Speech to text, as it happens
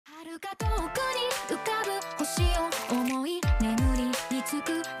Hey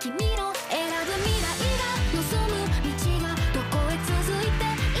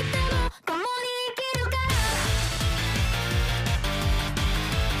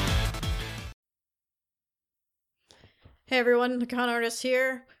everyone, the Con Artist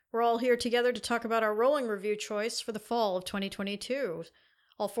here. We're all here together to talk about our rolling review choice for the fall of 2022.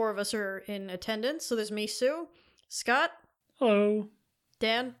 All four of us are in attendance, so there's me, Sue, Scott. Hello.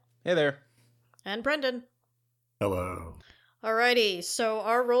 Dan. Hey there. And Brendan. Hello. Alrighty, so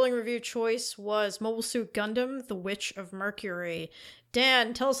our rolling review choice was Mobile Suit Gundam, The Witch of Mercury.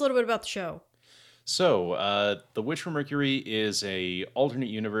 Dan, tell us a little bit about the show. So, The Witch from Mercury is a alternate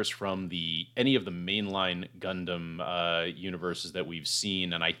universe from any of the mainline Gundam universes that we've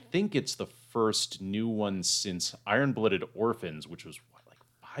seen, and I think it's the first new one since Iron-Blooded Orphans, which was, like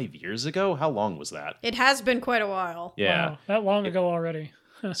 5 years ago? How long was that? It has been quite a while. Yeah. Wow, that long ago already.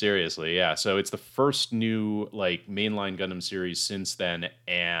 Seriously, yeah. So it's the first new mainline Gundam series since then,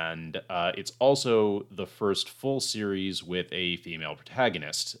 and it's also the first full series with a female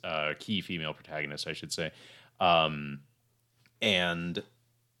protagonist, key female protagonist, I should say. And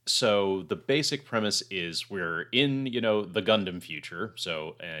so the basic premise is we're in, the Gundam future,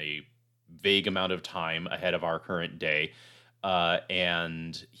 so a vague amount of time ahead of our current day.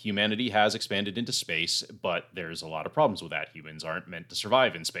 And humanity has expanded into space, but there's a lot of problems with that. Humans aren't meant to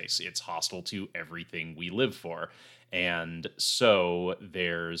survive in space. It's hostile to everything we live for. And so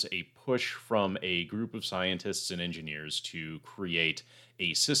there's a push from a group of scientists and engineers to create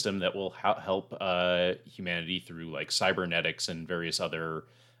a system that will help humanity through cybernetics and various other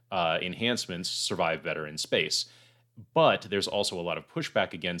enhancements survive better in space. But there's also a lot of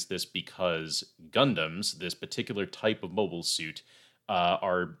pushback against this because Gundams, this particular type of mobile suit,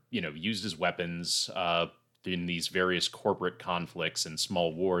 are used as weapons in these various corporate conflicts and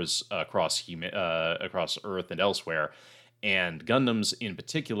small wars across Earth and elsewhere. And Gundams in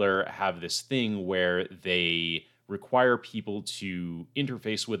particular have this thing where they require people to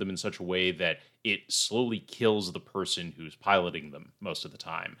interface with them in such a way that it slowly kills the person who's piloting them most of the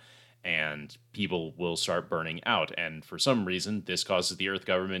time. And people will start burning out. And for some reason, this causes the Earth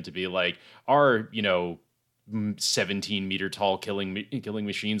government to be like, our, 17-meter tall killing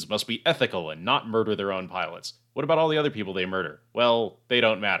machines must be ethical and not murder their own pilots. What about all the other people they murder? Well, they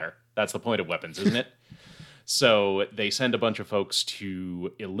don't matter. That's the point of weapons, isn't it? So they send a bunch of folks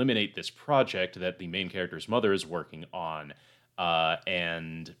to eliminate this project that the main character's mother is working on.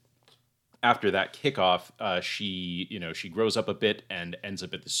 And after that kickoff, she grows up a bit and ends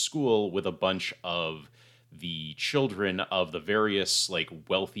up at the school with a bunch of the children of the various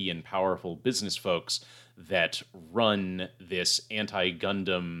wealthy and powerful business folks that run this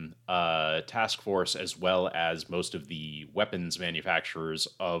anti-Gundam task force, as well as most of the weapons manufacturers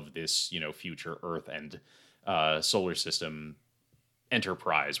of this future Earth and solar system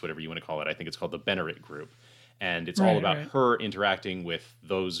enterprise, whatever you want to call it. I think it's called the Benerit Group. And it's all about her interacting with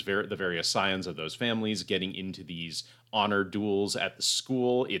the various scions of those families, getting into these honor duels at the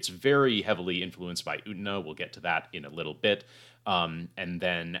school. It's very heavily influenced by Utena. We'll get to that in a little bit. And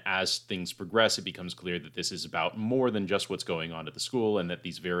then as things progress, it becomes clear that this is about more than just what's going on at the school, and that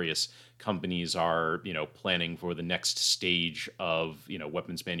these various companies are, planning for the next stage of,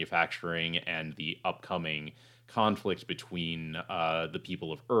 weapons manufacturing and the upcoming conflict between the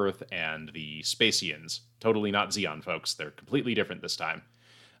people of Earth and the Spacians. Totally not Zeon, folks. They're completely different this time.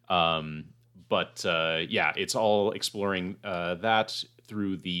 But it's all exploring that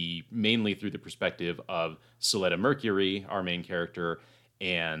mainly through the perspective of Soleta Mercury, our main character,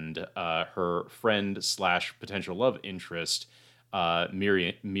 and her friend / potential love interest,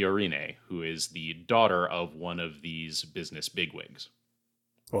 Miorine, who is the daughter of one of these business bigwigs.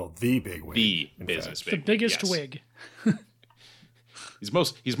 Well, the big wig. The business big. The biggest yes. wig.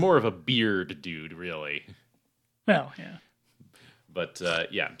 He's more of a beard dude, really. Well, yeah. But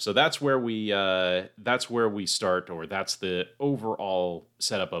so that's where we start, or that's the overall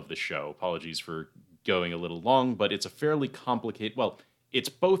setup of the show. Apologies for going a little long, but it's a fairly complicated. Well, it's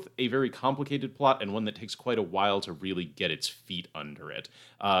both a very complicated plot and one that takes quite a while to really get its feet under it.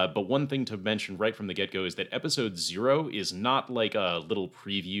 But one thing to mention right from the get-go is that episode 0 is not like a little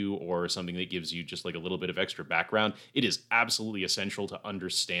preview or something that gives you just a little bit of extra background. It is absolutely essential to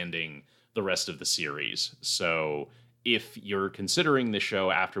understanding the rest of the series. So if you're considering the show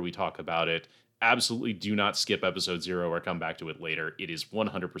after we talk about it, absolutely do not skip episode 0 or come back to it later. It is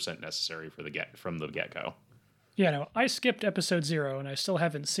 100% necessary from the get-go. Yeah, no, I skipped episode 0 and I still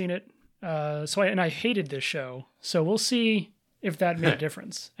haven't seen it. I hated this show. So we'll see if that made a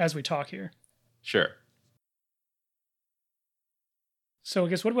difference as we talk here. Sure. So I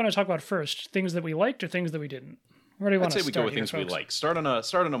guess what do we want to talk about first? Things that we liked or things that we didn't? Where do you want I'd to say we start go with here, things we folks? like. Start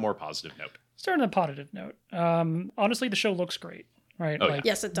on a more positive note. Start on a positive note. Honestly, the show looks great, right? Oh, yeah.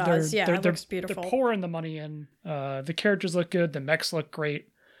 Yes, it does. Yeah, it looks beautiful. They're pouring the money in. The characters look good. The mechs look great.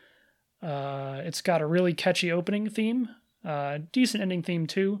 It's got a really catchy opening theme. Decent ending theme,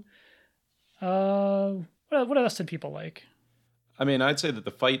 too. What else did people like? I mean, I'd say that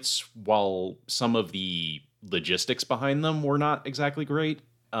the fights, while some of the logistics behind them were not exactly great,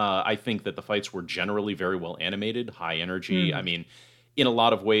 I think that the fights were generally very well animated, high energy. I mean, in a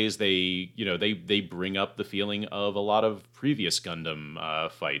lot of ways, they bring up the feeling of a lot of previous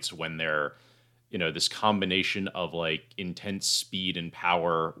Gundam fights when they're, this combination of like intense speed and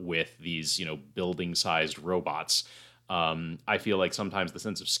power with these, building-sized robots. I feel like sometimes the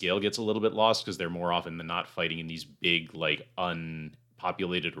sense of scale gets a little bit lost because they're more often than not fighting in these big, like,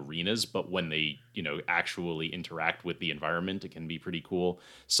 unpopulated arenas. But when they, actually interact with the environment, it can be pretty cool.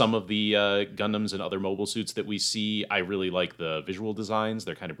 Some of the Gundams and other mobile suits that we see, I really like the visual designs.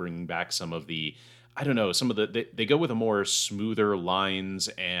 They're kind of bringing back some of the, I don't know, some of the, they go with a more smoother lines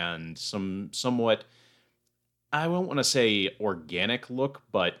and somewhat, I won't want to say organic look,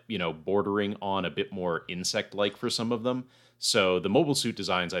 but, bordering on a bit more insect-like for some of them. So the mobile suit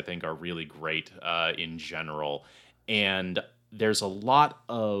designs, I think, are really great in general. And there's a lot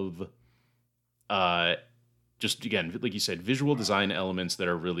of, just, again, like you said, visual design elements that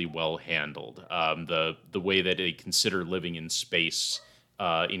are really well handled. The way that they consider living in space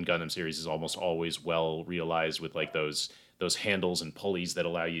in Gundam series is almost always well realized with, like, those handles and pulleys that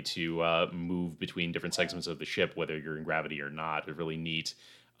allow you to move between different segments of the ship, whether you're in gravity or not. It's really neat.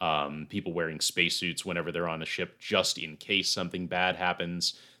 People wearing spacesuits whenever they're on a ship, just in case something bad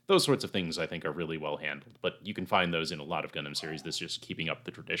happens. Those sorts of things, I think, are really well handled. But you can find those in a lot of Gundam series. That's just keeping up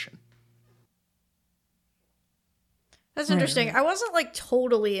the tradition. That's interesting. I wasn't like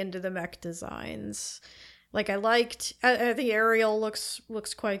totally into the mech designs. Like I liked the Ariel looks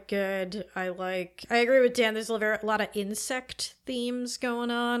quite good. I agree with Dan. There's a lot of insect themes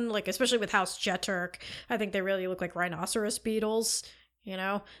going on, like especially with House Jeturk. I think they really look like rhinoceros beetles. They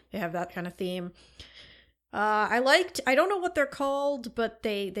have that kind of theme. I don't know what they're called, but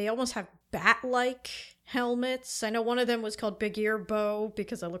they almost have bat-like helmets. I know one of them was called Big Ear Bow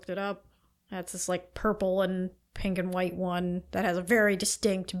because I looked it up. That's this like purple and pink and white one that has a very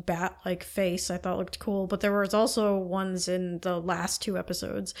distinct bat-like face. I thought looked cool, but there was also ones in the last 2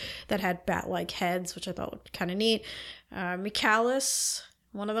 episodes that had bat-like heads, which I thought looked kind of neat. Michalis,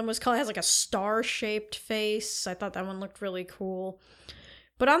 one of them has like a star-shaped face. I thought that one looked really cool.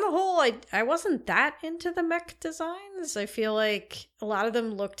 But on the whole, I wasn't that into the mech designs. I feel like a lot of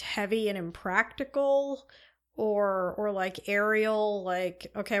them looked heavy and impractical, or like Ariel,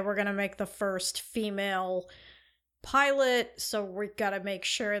 like, okay, we're gonna make the first female pilot, so we gotta make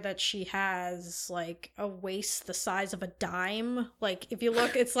sure that she has like a waist the size of a dime. Like if you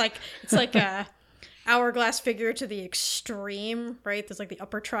look, it's like a hourglass figure to the extreme, right? There's like the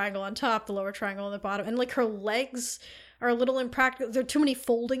upper triangle on top, the lower triangle on the bottom, and like her legs are a little impractical. There are too many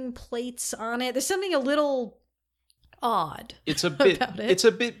folding plates on it. There's something a little odd. It's a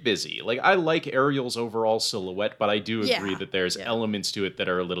bit busy. Like I like Ariel's overall silhouette, but I do agree that there's elements to it that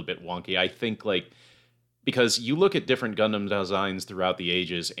are a little bit wonky. I think like because you look at different Gundam designs throughout the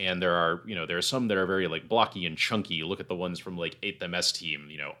ages, and there are some that are very like blocky and chunky. You look at the ones from like 8th MS Team,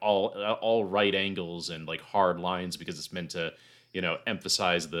 all right angles and like hard lines because it's meant to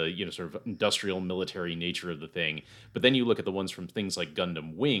emphasize the sort of industrial military nature of the thing. But then you look at the ones from things like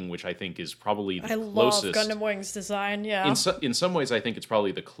Gundam Wing, which I think is probably the closest. I love Gundam Wing's design. Yeah. In some ways, I think it's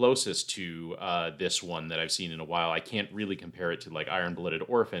probably the closest to this one that I've seen in a while. I can't really compare it to like Iron Blooded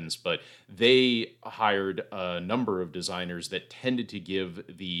Orphans, but they hired a number of designers that tended to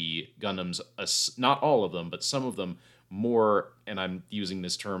give the Gundams, not all of them, but some of them more, and I'm using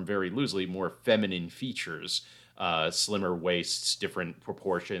this term very loosely, more feminine features. Slimmer waists, different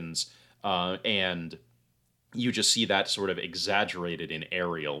proportions, and you just see that sort of exaggerated in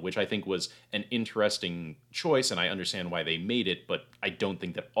Ariel, which I think was an interesting choice, and I understand why they made it, but I don't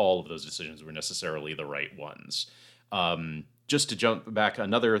think that all of those decisions were necessarily the right ones. Just to jump back,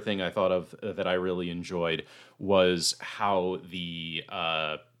 another thing I thought of that I really enjoyed was how the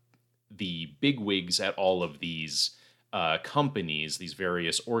bigwigs at all of these companies, these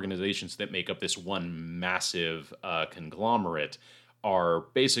various organizations that make up this one massive conglomerate, are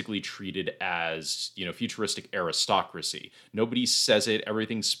basically treated as futuristic aristocracy. Nobody says it.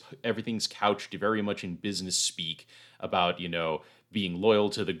 Everything's couched very much in business speak about being loyal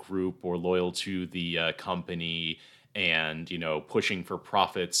to the group or loyal to the company. and pushing for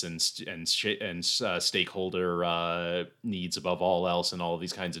profits and stakeholder needs above all else, and all of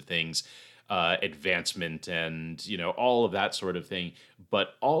these kinds of things, advancement, and all of that sort of thing.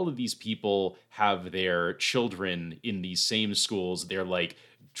 But all of these people have their children in these same schools. They're like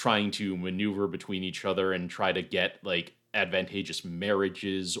trying to maneuver between each other and try to get like advantageous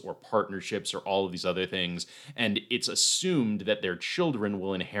marriages or partnerships or all of these other things, and it's assumed that their children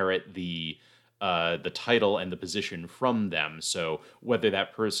will inherit the title and the position from them. So whether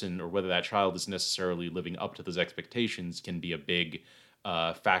that person or whether that child is necessarily living up to those expectations can be a big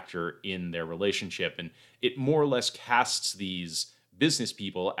factor in their relationship. And it more or less casts these business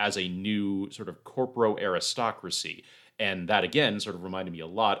people as a new sort of corporo aristocracy. And that, again, sort of reminded me a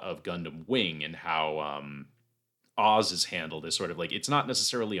lot of Gundam Wing and how Oz is handled as sort of like, it's not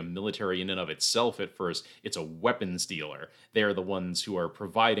necessarily a military in and of itself at first, it's a weapons dealer. They're the ones who are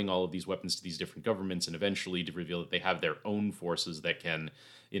providing all of these weapons to these different governments, and eventually to reveal that they have their own forces that can,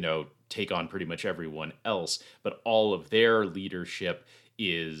 take on pretty much everyone else. But all of their leadership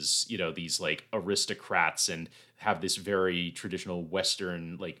is, these like aristocrats, and have this very traditional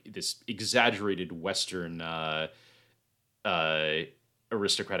Western, like this exaggerated Western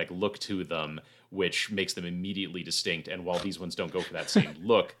aristocratic look to them, which makes them immediately distinct. And while these ones don't go for that same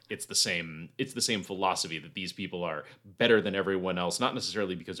look, it's the same philosophy that these people are better than everyone else, not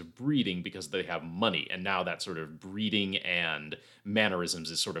necessarily because of breeding, because they have money. And now that sort of breeding and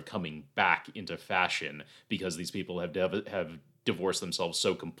mannerisms is sort of coming back into fashion because these people have divorced themselves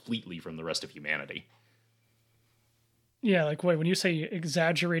so completely from the rest of humanity. Yeah, like, wait, when you say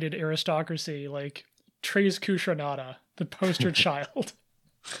exaggerated aristocracy, like Trey's Kushranada, the poster child.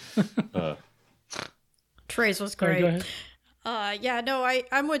 Trey's was great. Right, go ahead.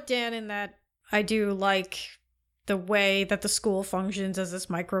 I'm with Dan in that I do like the way that the school functions as this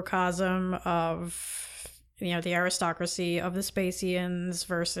microcosm of, the aristocracy of the Spacians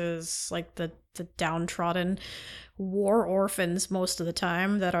versus like the downtrodden war orphans most of the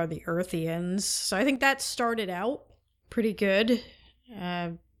time that are the Earthians. So I think that started out pretty good,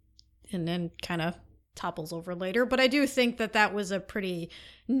 and then kind of topples over later. But I do think that was a pretty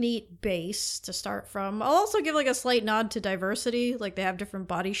neat base to start from. I'll also give like a slight nod to diversity. Like they have different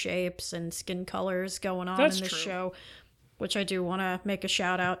body shapes and skin colors going on in this show, which I do want to make a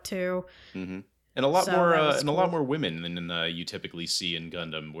shout out to. Mm-hmm. And a lot more, and a lot more women than you typically see in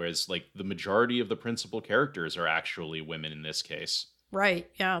Gundam. Whereas like the majority of the principal characters are actually women in this case. Right.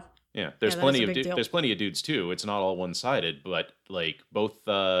 Yeah. Yeah, there's plenty of there's plenty of dudes too. It's not all one-sided, but like both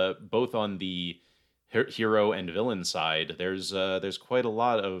on the hero and villain side, there's quite a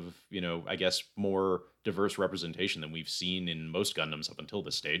lot of, I guess more diverse representation than we've seen in most Gundams up until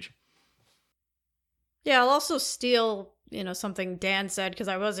this stage. Yeah, I'll also steal, something Dan said, because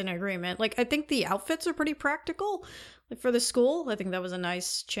I was in agreement. Like, I think the outfits are pretty practical. Like, for the school, I think that was a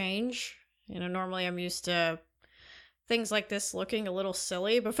nice change. Normally I'm used to things like this looking a little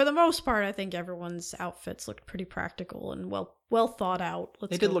silly, but for the most part, I think everyone's outfits looked pretty practical and well thought out.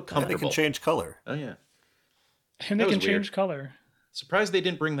 They did look comfortable. They can change color. Oh yeah, and they can change color. Surprised they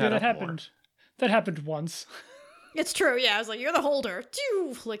didn't bring that up. That happened. More. That happened once. It's true. Yeah, I was like, you're the holder.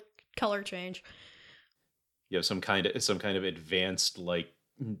 Like color change. Some kind of advanced like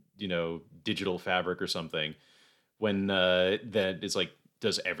digital fabric or something. When that it's like,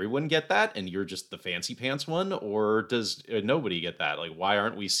 does everyone get that and you're just the fancy pants one, or does nobody get that? Like, why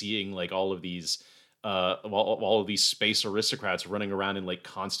aren't we seeing like all of these all of these space aristocrats running around in like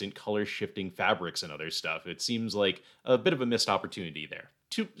constant color shifting fabrics and other stuff? It seems like a bit of a missed opportunity there.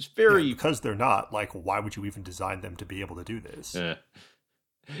 Because they're not, like, why would you even design them to be able to do this?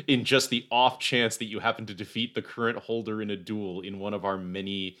 In just the off chance that you happen to defeat the current holder in a duel in one of our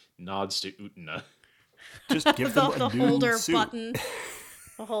many nods to Utena. Just give them the a new holder suit. button.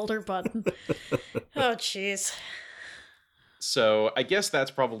 A holder button. Oh, jeez. So I guess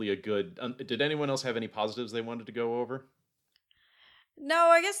that's probably a good... did anyone else have any positives they wanted to go over? No,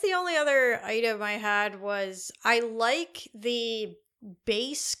 I guess the only other item I had was I like the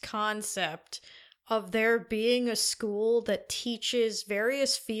base concept of there being a school that teaches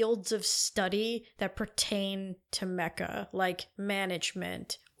various fields of study that pertain to mecha, like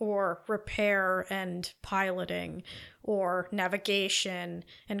management or repair and piloting or navigation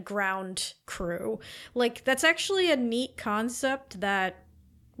and ground crew. Like, that's actually a neat concept that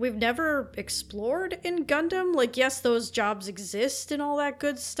we've never explored in Gundam. Like, yes, those jobs exist and all that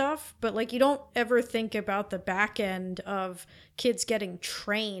good stuff, but like you don't ever think about the back end of kids getting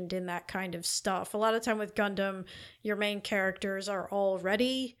trained in that kind of stuff. A lot of time with Gundam, your main characters are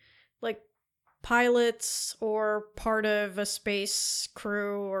already like pilots or part of a space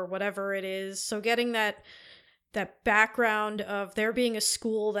crew or whatever it is. So getting that that background of there being a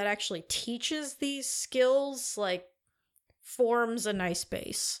school that actually teaches these skills, like, forms a nice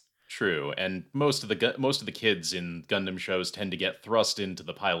base. True, and most of the kids in Gundam shows tend to get thrust into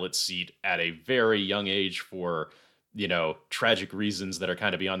the pilot's seat at a very young age for, tragic reasons that are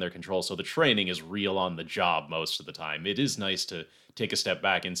kind of beyond their control. So the training is real on the job most of the time. It is nice to take a step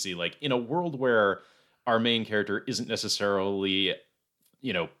back and see, like, in a world where our main character isn't necessarily,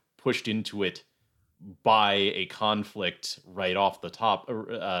 pushed into it by a conflict right off the top,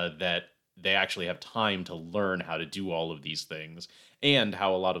 that they actually have time to learn how to do all of these things and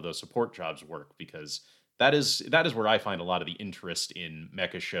how a lot of those support jobs work, because that is where I find a lot of the interest in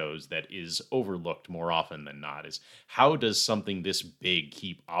mecha shows that is overlooked more often than not, is how does something this big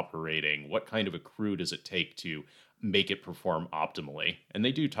keep operating? What kind of a crew does it take to make it perform optimally? And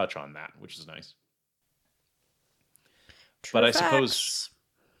they do touch on that, which is nice. True But facts.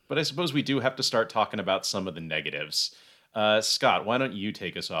 I suppose we do have to start talking about some of the negatives. Scott, why don't you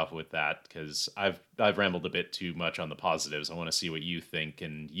take us off with that? Because I've rambled a bit too much on the positives. I want to see what you think,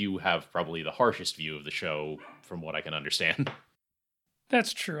 and you have probably the harshest view of the show, from what I can understand.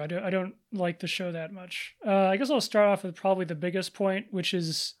 That's true. I don't like the show that much. I guess I'll start off with probably the biggest point, which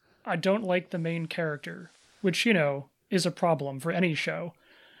is I don't like the main character, which, is a problem for any show.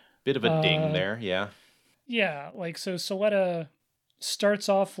 Bit of a ding there, yeah. Yeah, like, so Soletta starts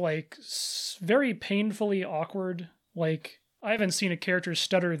off, like, very painfully awkward. Like, I haven't seen a character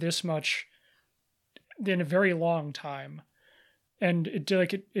stutter this much in a very long time. And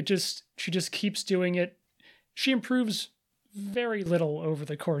she just keeps doing it. She improves very little over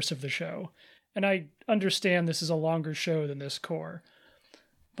the course of the show. And I understand this is a longer show than this core.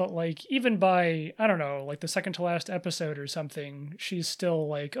 But, like, even by, I don't know, like the second to last episode or something, she's still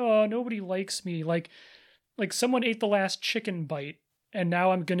like, oh, nobody likes me. Like someone ate the last chicken bite, and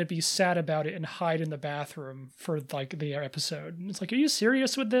now I'm going to be sad about it and hide in the bathroom for, like, the episode. And it's like, are you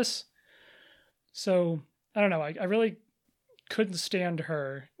serious with this? So, I don't know. I really couldn't stand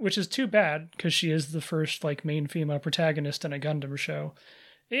her, which is too bad, because she is the first, like, main female protagonist in a Gundam show.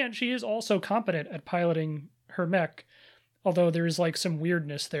 And she is also competent at piloting her mech, although there's, like, some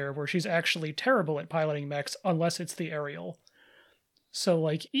weirdness there where she's actually terrible at piloting mechs unless it's the aerial. So,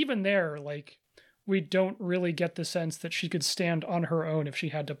 like, even there, like, we don't really get the sense that she could stand on her own if she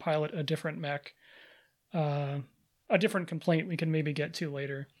had to pilot a different mech. A different complaint we can maybe get to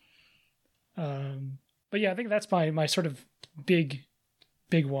later. But yeah, I think that's my sort of big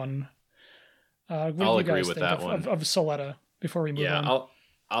one. I'll agree with that one. Of Soletta before we move on. Yeah,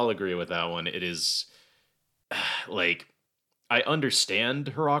 I'll agree with that one. It is, like, I understand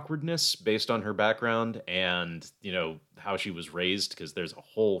her awkwardness based on her background and, how she was raised, because there's a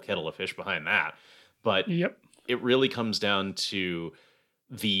whole kettle of fish behind that. But Yep. It really comes down to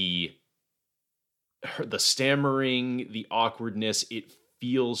the stammering, the awkwardness. It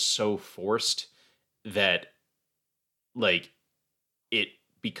feels so forced that, like, it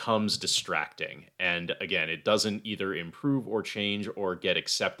becomes distracting. And again, it doesn't either improve or change or get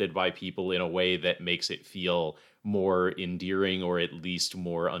accepted by people in a way that makes it feel more endearing or at least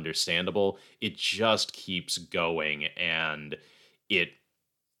more understandable. It just keeps going, and it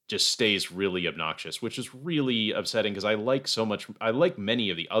just stays really obnoxious, which is really upsetting, because I like many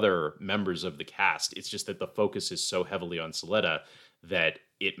of the other members of the cast. It's just that the focus is so heavily on Soletta that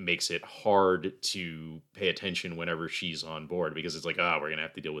it makes it hard to pay attention whenever she's on board, because it's like, we're going to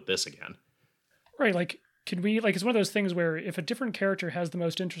have to deal with this again. Right, like, could we, like, it's one of those things where if a different character has the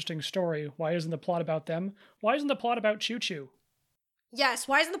most interesting story, why isn't the plot about them? Why isn't the plot about Choo Choo? Yes,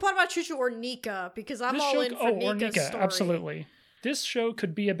 why isn't the plot about Choo Choo or Nika? Because I'm all in for Nika's story. Absolutely. This show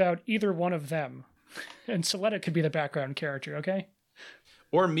could be about either one of them, and Soletta could be the background character, okay?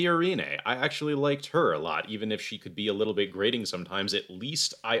 Or Miorine. I actually liked her a lot, even if she could be a little bit grating sometimes. At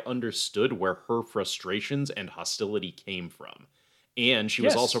least I understood where her frustrations and hostility came from. And she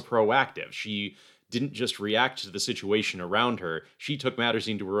was also proactive. She didn't just react to the situation around her. She took matters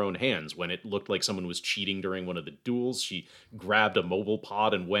into her own hands. When it looked like someone was cheating during one of the duels, she grabbed a mobile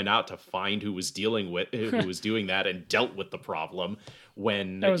pod and went out to find who was doing that and dealt with the problem.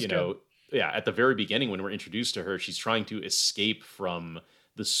 When, at the very beginning, when we're introduced to her, she's trying to escape from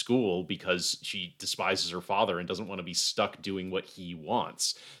the school because she despises her father and doesn't want to be stuck doing what he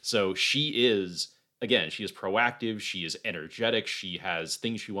wants. So she is proactive, she is energetic, she has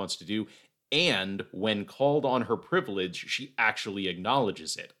things she wants to do. And when called on her privilege, she actually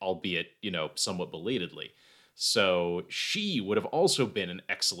acknowledges it, albeit, somewhat belatedly. So she would have also been an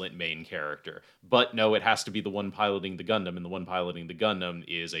excellent main character. But no, it has to be the one piloting the Gundam, and the one piloting the Gundam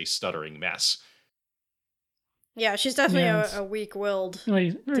is a stuttering mess. Yeah, she's definitely a weak-willed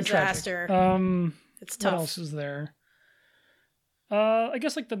very disaster. Tragic. It's What tough. else is there? I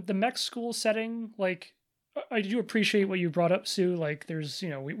guess like the mech school setting, like I do appreciate what you brought up, Sue. Like there's,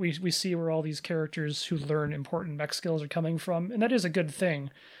 we see where all these characters who learn important mech skills are coming from, and that is a good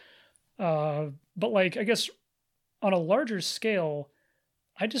thing. But like I guess on a larger scale,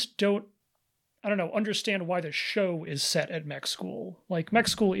 I just don't understand why the show is set at mech school. Like mech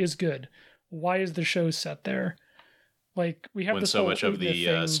school is good. Why is the show set there? Like we have when this so whole much of the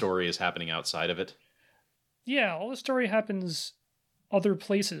thing. story is happening outside of it. Yeah, all the story happens other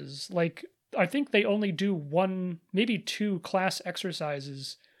places. Like I think they only do one, maybe two class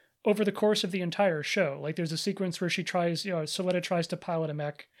exercises over the course of the entire show. Like there's a sequence where Soletta tries to pilot a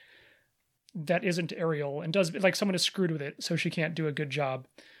mech that isn't aerial and does, like, someone is screwed with it, so she can't do a good job.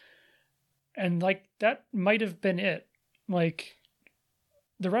 And like that might have been it. Like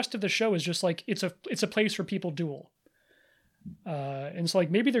the rest of the show is just like it's a place where people duel. And so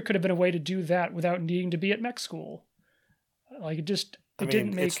like maybe there could have been a way to do that without needing to be at mech school. Like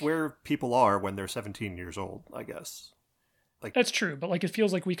didn't make. It's where people are when they're 17 years old, I guess. Like that's true, but like it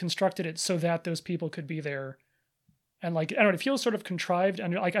feels like we constructed it so that those people could be there. And like I don't know, it feels sort of contrived,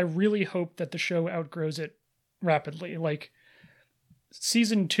 and like I really hope that the show outgrows it rapidly. Like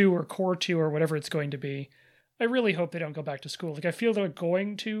season 2 or core 2 or whatever it's going to be, I really hope they don't go back to school. Like I feel they're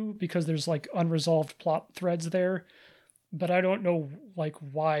going to, because there's like unresolved plot threads there, but I don't know like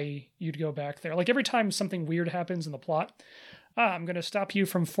why you'd go back there. Like every time something weird happens in the plot, I'm going to stop you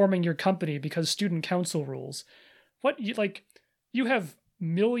from forming your company because student council rules. What you have $1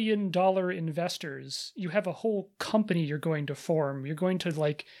 million investors. You have a whole company you're going to form. You're going to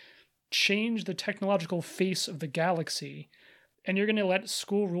like change the technological face of the galaxy, and you're going to let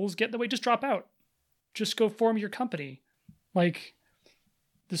school rules get in the way. Just drop out. Just go form your company. Like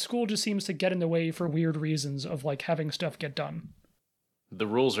the school just seems to get in the way for weird reasons of like having stuff get done. The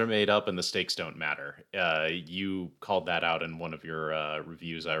rules are made up and the stakes don't matter. You called that out in one of your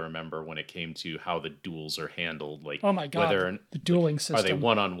reviews, I remember, when it came to how the duels are handled. Like, oh my god, the dueling system. Are they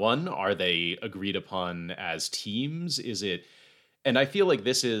one-on-one? Are they agreed upon as teams? Is it... And I feel like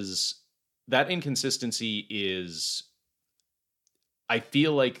that inconsistency is... I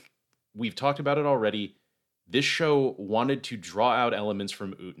feel like we've talked about it already. This show wanted to draw out elements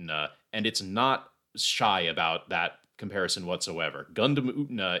from Utena, and it's not shy about that comparison whatsoever. Gundam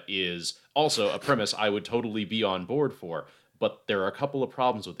Utena is also a premise I would totally be on board for, but there are a couple of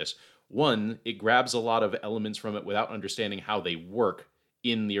problems with this. One, it grabs a lot of elements from it without understanding how they work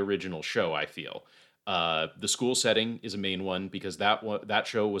in the original show, I feel. The school setting is a main one, because that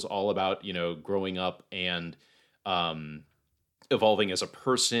show was all about, growing up and evolving as a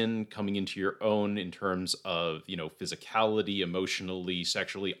person, coming into your own in terms of, physicality, emotionally,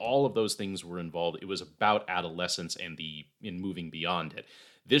 sexually, all of those things were involved. It was about adolescence and in moving beyond it.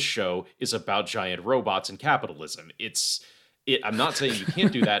 This show is about giant robots and capitalism. I'm not saying you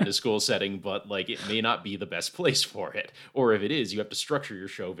can't do that in a school setting, but like it may not be the best place for it. Or if it is, you have to structure your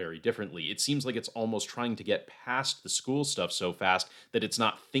show very differently. It seems like it's almost trying to get past the school stuff so fast that it's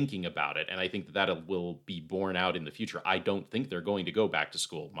not thinking about it. And I think that will be borne out in the future. I don't think they're going to go back to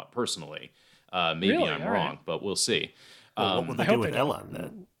school, personally. Maybe really? I'm All wrong, right. But we'll see. well, what will they do with Elan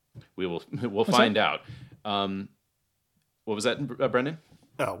then? We'll find out. What was that, Brendan?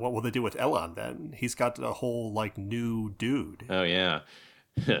 Oh, what will they do with Elan then? He's got a whole like new dude. Oh yeah.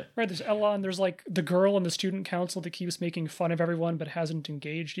 Right, there's Elan, there's like the girl in the student council that keeps making fun of everyone but hasn't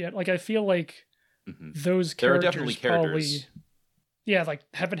engaged yet. Like I feel like those there are characters definitely characters. probably, yeah, like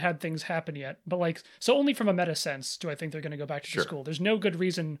haven't had things happen yet. But like, so only from a meta sense do I think they're going to go back to the school. There's no good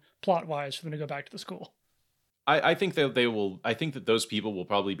reason plot wise for them to go back to the school. I think that they will. I think that those people will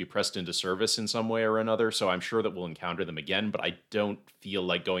probably be pressed into service in some way or another. So I'm sure that we'll encounter them again. But I don't feel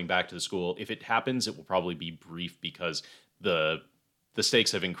like going back to the school. If it happens, it will probably be brief because the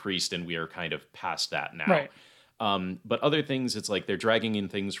stakes have increased and we are kind of past that now. Right. But other things, it's like they're dragging in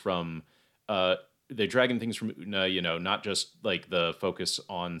things from. They're dragging things from Utena, not just like the focus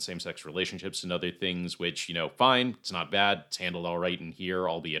on same-sex relationships and other things, which, fine, it's not bad. It's handled all right in here,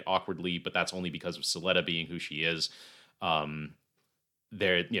 albeit awkwardly, but that's only because of Soletta being who she is. The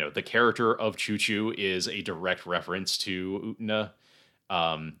character of Choo Choo is a direct reference to Utena,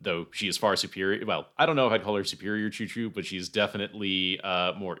 though she is far superior. Well, I don't know if I'd call her superior Choo Choo, but she's definitely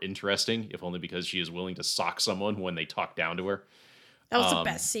more interesting, if only because she is willing to sock someone when they talk down to her. That was the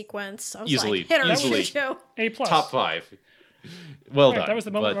best sequence. I was easily, like, hit her, easily. Choo-Choo. A+. Top 5. Well done. That was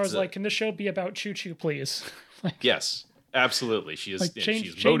the moment but, where I was like, can this show be about Choo Choo, please? Like, yes, absolutely. She is. like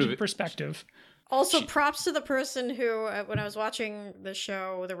She's changing perspective. Also, props to the person who, when I was watching the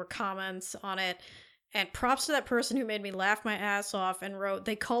show, there were comments on it, And props to that person who made me laugh my ass off and wrote,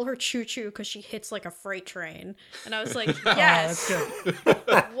 they call her Choo Choo because she hits like a freight train. And I was like, yes,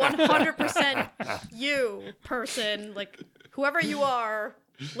 100% you, person. Like, whoever you are,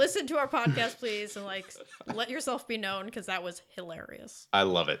 listen to our podcast, please. And like, let yourself be known because that was hilarious. I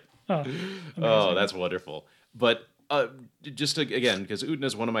love it. Oh, that's wonderful. But just to, again, because Utena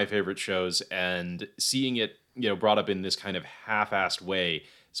is one of my favorite shows, and seeing it, brought up in this kind of half-assed way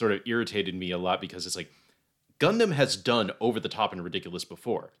sort of irritated me a lot, because it's like, Gundam has done over the top and ridiculous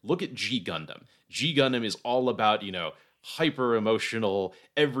before. Look at G Gundam. G Gundam is all about, hyper emotional.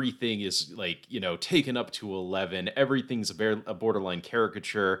 Everything is like, taken up to 11. Everything's a borderline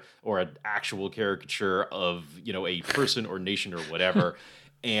caricature or an actual caricature of, a person or nation or whatever.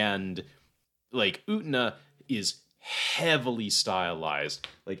 And like Utena is heavily stylized.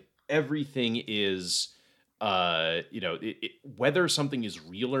 Like everything is, whether something is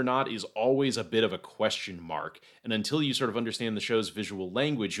real or not is always a bit of a question mark. And until you sort of understand the show's visual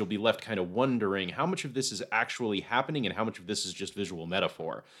language, you'll be left kind of wondering how much of this is actually happening and how much of this is just visual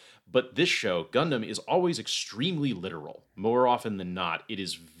metaphor. But this show, Gundam, is always extremely literal. More often than not, it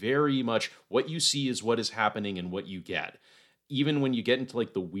is very much what you see is what is happening and what you get. Even when you get into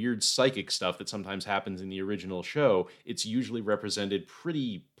like the weird psychic stuff that sometimes happens in the original show, it's usually represented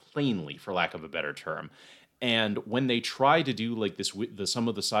pretty plainly, for lack of a better term. And when they try to do like this, some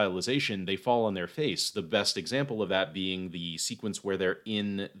of the stylization, they fall on their face. The best example of that being the sequence where they're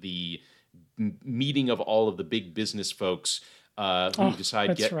in the meeting of all of the big business folks who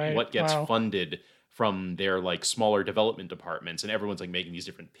decide what gets funded from their like smaller development departments, and everyone's like making these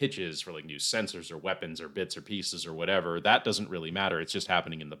different pitches for like new sensors or weapons or bits or pieces or whatever. That doesn't really matter. It's just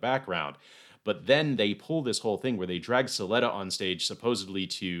happening in the background. But then they pull this whole thing where they drag Soletta on stage supposedly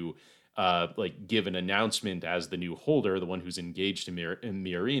to like give an announcement as the new holder, the one who's engaged to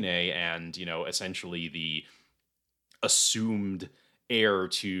Miorine, and essentially the assumed heir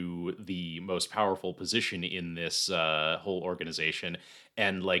to the most powerful position in this whole organization.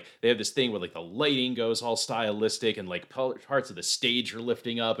 And like they have this thing where like the lighting goes all stylistic, and like parts of the stage are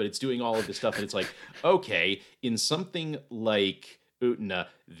lifting up, and it's doing all of this stuff, and it's like, okay, in something like Utena,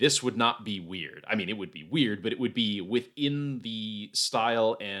 this would not be weird. I mean, it would be weird, but it would be within the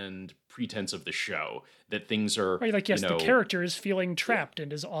style and pretense of the show that things are right. Like, yes, the character is feeling trapped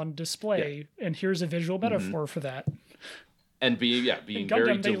and is on display, and here's a visual metaphor for that. And being in Gundam,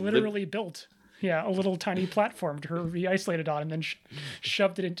 very they literally built a little tiny platform to her be isolated on, and then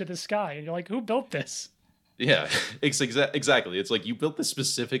shoved it into the sky, and you're like, who built this? Yeah, exactly. It's like, you built this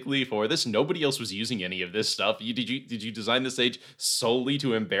specifically for this. Nobody else was using any of this stuff. Did you design the stage solely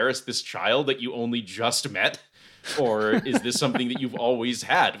to embarrass this child that you only just met? Or is this something that you've always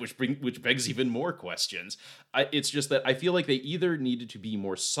had, which begs even more questions? It's just that I feel like they either needed to be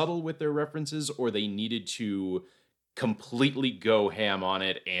more subtle with their references, or they needed to completely go ham on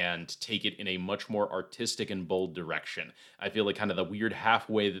it and take it in a much more artistic and bold direction. I feel like kind of the weird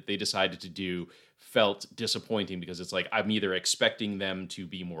halfway that they decided to do felt disappointing, because it's like, I'm either expecting them to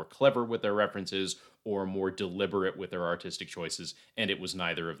be more clever with their references or more deliberate with their artistic choices, and it was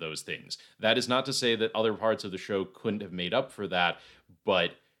neither of those things. That is not to say that other parts of the show couldn't have made up for that,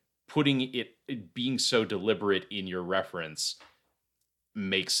 but putting it being so deliberate in your reference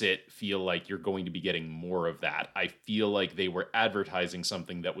makes it feel like you're going to be getting more of that. I feel like they were advertising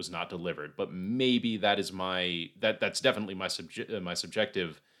something that was not delivered, but maybe that is that's definitely my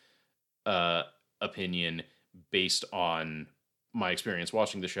subjective opinion based on my experience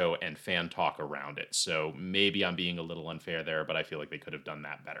watching the show and fan talk around it. So maybe I'm being a little unfair there, but I feel like they could have done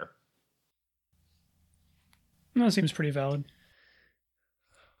that better. That seems pretty valid.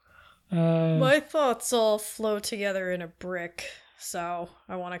 My thoughts all flow together in a brick, so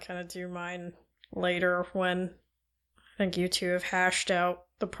I want to kind of do mine later when I think you two have hashed out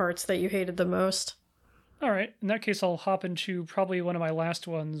the parts that you hated the most. All right. In that case, I'll hop into probably one of my last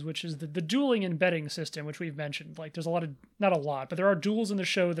ones, which is the dueling and betting system, which we've mentioned. Like, there's not a lot, but there are duels in the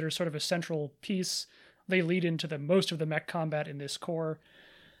show that are sort of a central piece. They lead into most of the mech combat in this core.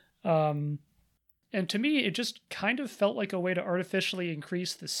 And to me, it just kind of felt like a way to artificially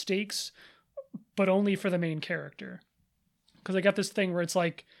increase the stakes, but only for the main character. Because I got this thing where it's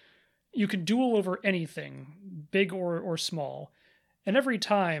like, you can duel over anything, big or small. And every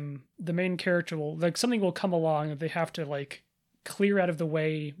time the main character something will come along that they have to clear out of the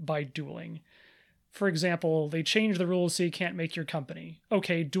way by dueling. For example, they change the rules so you can't make your company.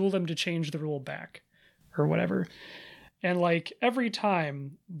 Okay, duel them to change the rule back. Or whatever. And every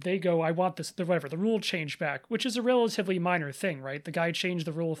time they go, I want this, the rule changed back, which is a relatively minor thing, right? The guy changed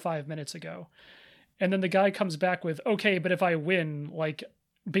the rule 5 minutes ago. And then the guy comes back with, okay, but if I win,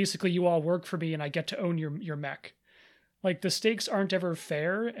 basically you all work for me and I get to own your mech. Like, the stakes aren't ever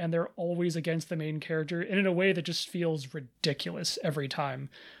fair, and they're always against the main character, and in a way that just feels ridiculous every time.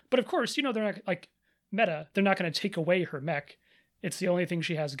 But of course, they're not, like, meta, they're not going to take away her mech. It's the only thing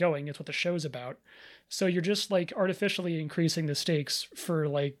she has going. It's what the show's about. So you're just, like, artificially increasing the stakes for,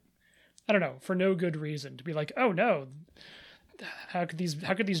 like, I don't know, for no good reason. To be like, oh no, how could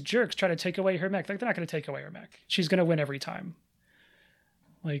these jerks try to take away her mech? Like, they're not going to take away her mech. She's going to win every time.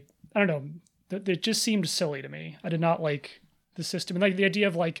 Like, I don't know. It just seemed silly to me. I did not like the system. And like the idea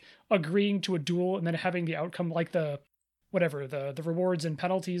of like agreeing to a duel and then having the outcome, like the rewards and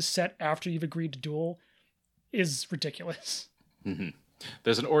penalties set after you've agreed to duel, is ridiculous. Mm-hmm.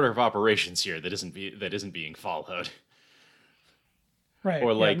 There's an order of operations here that isn't being followed. Right.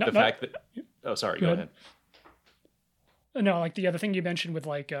 Or like the fact that... Oh, sorry. Go ahead. No, like the other thing you mentioned with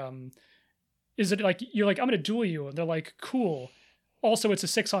like, is it like, you're like, I'm going to duel you. And they're like, cool. Also, it's a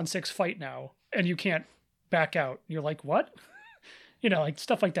 6-on-6 fight now, and you can't back out. You're like, what? Like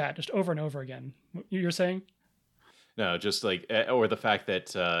stuff like that, just over and over again. You're saying? No, just like, or the fact that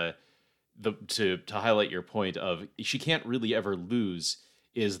to highlight your point of she can't really ever lose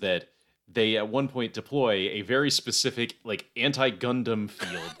is that they at one point deploy a very specific like anti-Gundam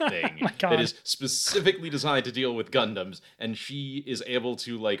field thing that is specifically designed to deal with Gundams, and she is able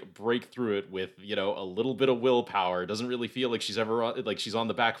to like break through it with a little bit of willpower. Doesn't really feel like she's on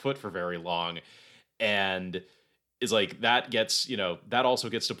the back foot for very long, and is like that also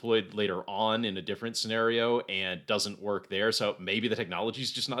gets deployed later on in a different scenario and doesn't work there. So maybe the technology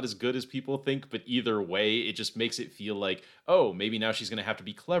is just not as good as people think, but either way, it just makes it feel like, oh, maybe now she's going to have to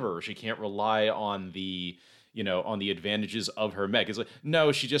be clever. She can't rely on the advantages of her mech. It's like,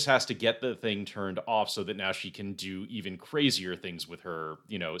 no, she just has to get the thing turned off so that now she can do even crazier things with her,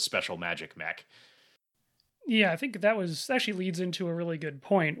 special magic mech. Yeah, I think that actually leads into a really good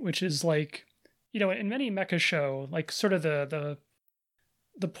point, which is like, in many mecha show, like sort of the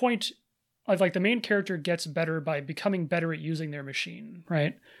point of like the main character gets better by becoming better at using their machine,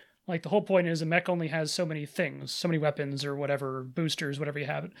 right? Like the whole point is a mech only has so many things, so many weapons or whatever, boosters, whatever you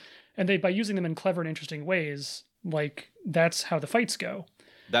have it. And by using them in clever and interesting ways, like that's how the fights go.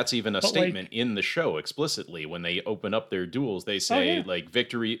 That's even a statement in the show explicitly. When they open up their duels, they say like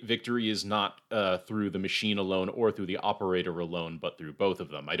victory is not through the machine alone or through the operator alone, but through both of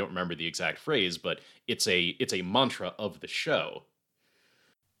them. I don't remember the exact phrase, but it's a mantra of the show.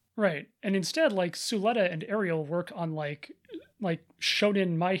 Right. And instead, like Suletta and Ariel work on like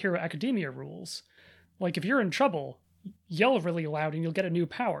shonen My Hero Academia rules. Like if you're in trouble, yell really loud and you'll get a new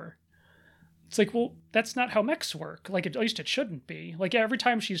power. It's like, well, that's not how mechs work. Like, at least it shouldn't be. Like, every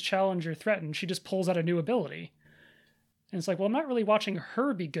time she's challenged or threatened, she just pulls out a new ability. And it's like, well, I'm not really watching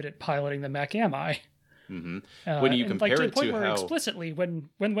her be good at piloting the mech, am I? Mm-hmm. When you compare to it the point to where how... explicitly, when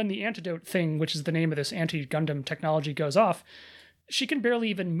the antidote thing, which is the name of this anti-Gundam technology, goes off, she can barely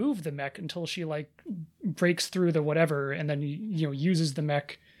even move the mech until she, like, breaks through the whatever and then, uses the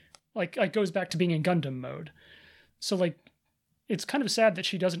mech, like goes back to being in Gundam mode. So, like, it's kind of sad that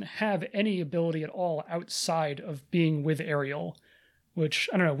she doesn't have any ability at all outside of being with Ariel, which,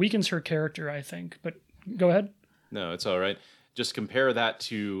 I don't know, weakens her character, I think. But go ahead. No, it's all right. Just compare that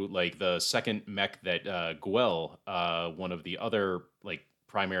to, like, the second mech that Guel, one of the other, like,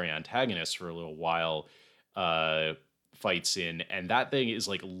 primary antagonists for a little while, fights in. And that thing is,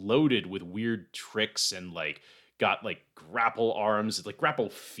 like, loaded with weird tricks and, like, got like grapple arms, it's like grapple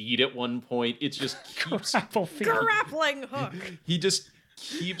feet at one point. It just keeps grappling hook. He just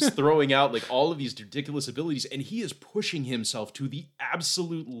keeps throwing out like all of these ridiculous abilities, and he is pushing himself to the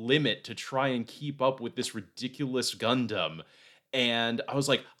absolute limit to try and keep up with this ridiculous Gundam. And I was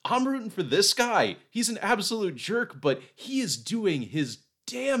like, I'm rooting for this guy. He's an absolute jerk, but he is doing his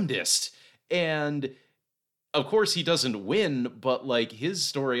damnedest. And of course, he doesn't win, but like his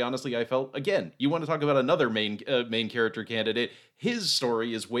story, honestly, I felt, again, you want to talk about another main character candidate. His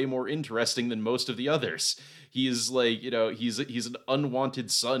story is way more interesting than most of the others. He's like, he's an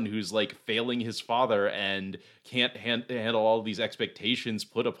unwanted son who's like failing his father and can't handle all these expectations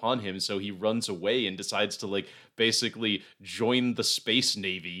put upon him. So he runs away and decides to like basically join the Space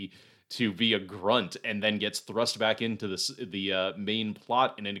Navy to be a grunt, and then gets thrust back into the main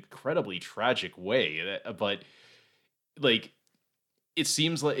plot in an incredibly tragic way. But like, it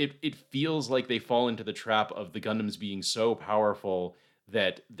seems like it feels like they fall into the trap of the Gundams being so powerful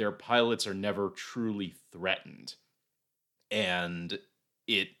that their pilots are never truly threatened. And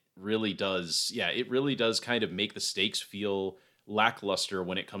it really does kind of make the stakes feel lackluster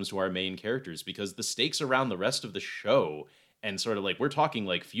when it comes to our main characters, because the stakes around the rest of the show, and sort of like, we're talking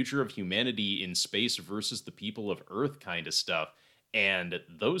like future of humanity in space versus the people of Earth kind of stuff, And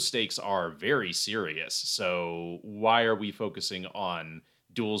those stakes are very serious. So why are we focusing on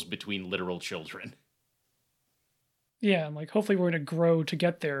duels between literal children? Yeah, and like hopefully we're going to grow to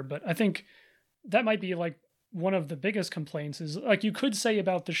get there, but I think that might be like one of the biggest complaints is like you could say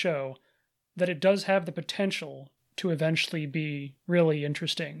about the show that it does have the potential to eventually be really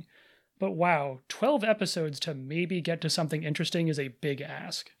interesting. But wow, 12 episodes to maybe get to something interesting is a big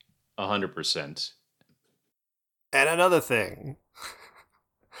ask. 100%. And another thing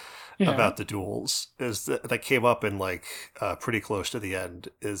Yeah. about the duels is that came up in like pretty close to the end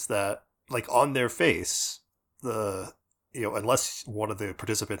is that like on their face, unless one of the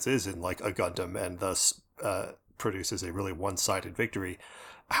participants is in like a Gundam and thus produces a really one-sided victory,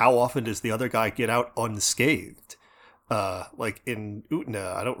 how often does the other guy get out unscathed? Like in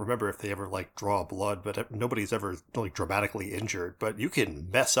Utena, I don't remember if they ever like draw blood, but nobody's ever like dramatically injured. But you can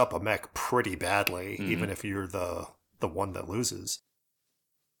mess up a mech pretty badly, even if you're the one that loses.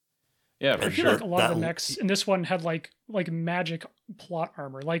 Yeah, for I feel sure. like a lot of the mechs in this one had like magic plot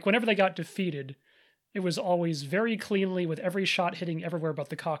armor. Like whenever they got defeated, it was always very cleanly with every shot hitting everywhere but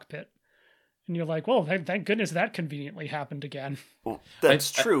the cockpit. And you're like, well, thank goodness that conveniently happened again. Well, that's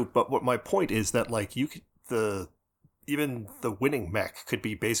true, but what my point is that like even the winning mech could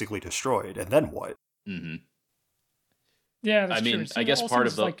be basically destroyed, and then what? Mm-hmm. Yeah, that's true. I mean, So I guess part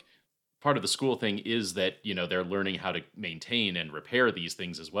of the the school thing is that, they're learning how to maintain and repair these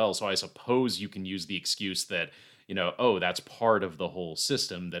things as well. So I suppose you can use the excuse that, that's part of the whole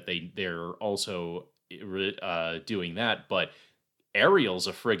system, that they're also doing that. But Ariel's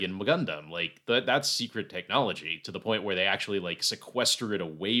a friggin' Gundam. Like, that's secret technology to the point where they actually, like, sequester it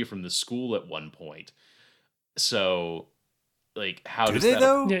away from the school at one point. So, like, how do does they, that...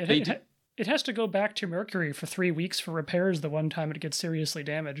 though? Yeah, it has to go back to Mercury for 3 weeks for repairs the one time it gets seriously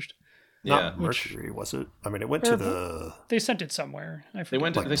damaged. Not Mercury, was it? I mean, it went to the... They sent it somewhere. I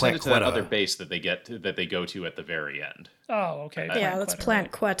forget. They sent it to that other base that they go to at the very end. Oh, okay. Yeah, that's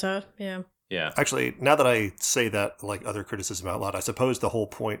Plant Quetta. Yeah. Yeah. Actually, now that I say that, like, other criticism out loud, I suppose the whole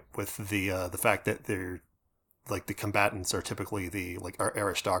point with the fact that they're, like, the combatants are typically the, like, our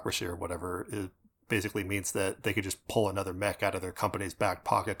aristocracy or whatever, it basically means that they could just pull another mech out of their company's back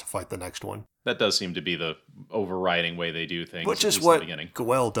pocket to fight the next one. That does seem to be the overriding way they do things. Which is what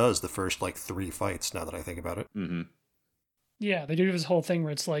Goel does the first, like, 3 fights, now that I think about it. Mm-hmm. Yeah, they do this whole thing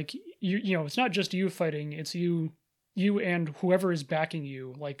where it's like, it's not just you fighting, it's you and whoever is backing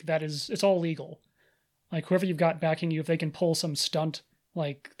you. Like, it's all legal. Like, whoever you've got backing you, if they can pull some stunt,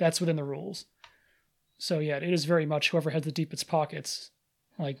 like, that's within the rules. So, yeah, it is very much whoever has the deepest pockets,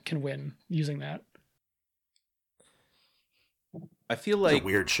 like, can win using that. I feel like... It's a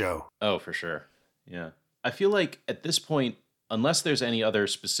weird show. Oh, for sure. Yeah. I feel like at this point, unless there's any other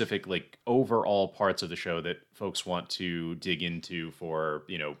specific, like, overall parts of the show that folks want to dig into for,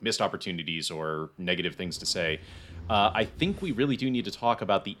 missed opportunities or negative things to say, I think we really do need to talk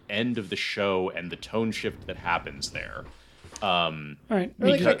about the end of the show and the tone shift that happens there. All right.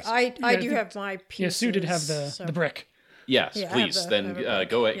 Really quick, I do have my pieces. Yeah, Sue did have the brick. Yes, Yeah, please. Then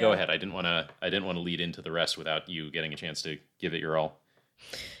go ahead. I didn't want to lead into the rest without you getting a chance to give it your all.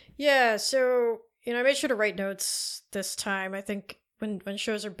 Yeah, so I made sure to write notes this time. I think when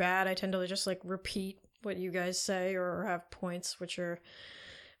shows are bad, I tend to just like repeat what you guys say or have points which are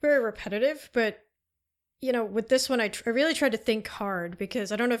very repetitive. But with this one, I really tried to think hard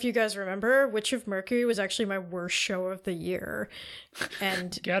because I don't know if you guys remember, Witch of Mercury was actually my worst show of the year,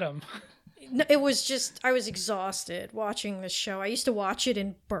 and Get 'em. It was just, I was exhausted watching this show. I used to watch it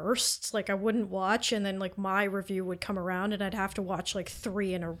in bursts. Like, I wouldn't watch, and then, like, my review would come around, and I'd have to watch, like,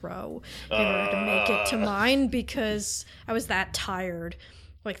 3 in a row in order to make it to mine because I was that tired,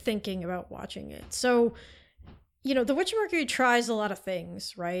 like, thinking about watching it. So, The Witch of Mercury tries a lot of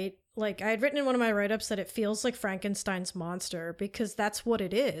things, right? Like, I had written in one of my write-ups that it feels like Frankenstein's monster because that's what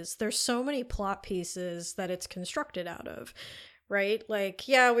it is. There's so many plot pieces that it's constructed out of, right? Like,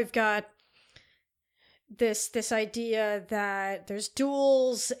 yeah, we've got this idea that there's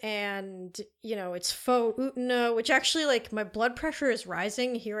duels and it's faux Utena, which actually, like, my blood pressure is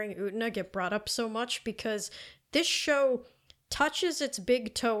rising hearing Utena get brought up so much because this show touches its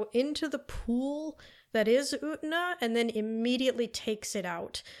big toe into the pool that is Utena and then immediately takes it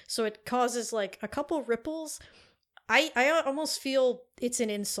out, so it causes like a couple ripples. I almost feel it's an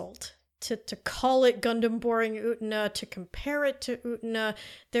insult to call it Gundam boring Utena, to compare it to Utena.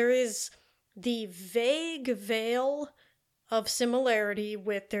 There is the vague veil of similarity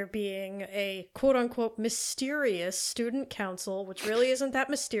with there being a quote-unquote mysterious student council, which really isn't that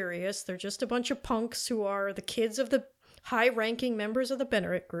mysterious. They're just a bunch of punks who are the kids of the high-ranking members of the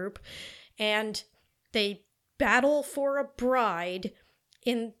Bennett group, and they battle for a bride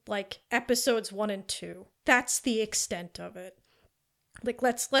in like episodes 1 and 2. That's the extent of it. Like,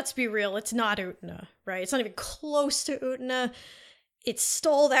 let's be real, it's not Utena, right? It's not even close to Utena. It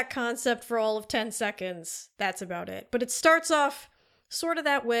stole that concept for all of 10 seconds. That's about it. But it starts off sort of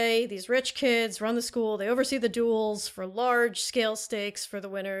that way. These rich kids run the school. They oversee the duels for large scale stakes for the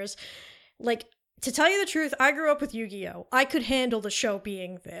winners. Like, to tell you the truth, I grew up with Yu-Gi-Oh! I could handle the show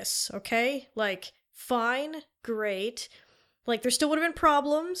being this, okay? Like, fine, great. Like, there still would have been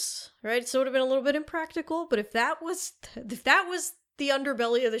problems, right? It still would have been a little bit impractical, but if that was the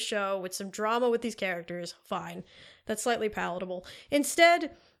underbelly of the show with some drama with these characters, fine. That's slightly palatable.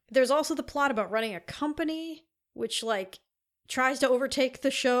 Instead, there's also the plot about running a company, which, like, tries to overtake the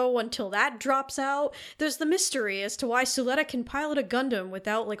show until that drops out. There's the mystery as to why Suletta can pilot a Gundam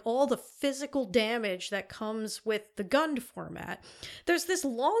without, like, all the physical damage that comes with the Gund format. There's this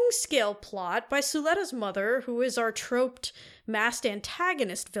long-scale plot by Suletta's mother, who is our troped masked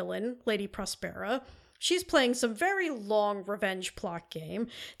antagonist villain, Lady Prospera. She's playing some very long revenge plot game.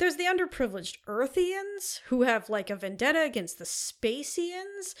 There's the underprivileged Earthians, who have, like, a vendetta against the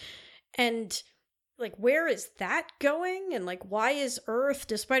Spacians, and, like, where is that going? And, like, why is Earth,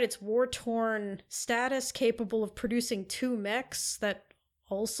 despite its war-torn status, capable of producing 2 mechs that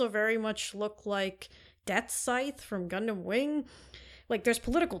also very much look like Death Scythe from Gundam Wing? Like, there's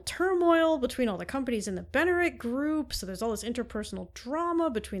political turmoil between all the companies in the Benneric group, so there's all this interpersonal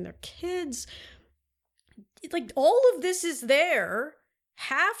drama between their kids. Like, all of this is there,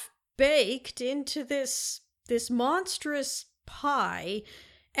 half-baked into this monstrous pie,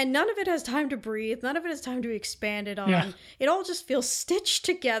 and none of it has time to breathe, none of it has time to be expanded on. Yeah. It all just feels stitched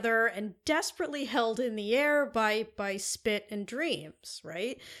together and desperately held in the air by spit and dreams,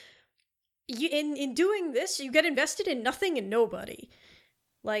 right? In doing this, you get invested in nothing and nobody.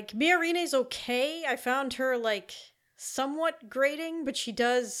 Like, Miarine's okay. I found her, like, somewhat grating, but she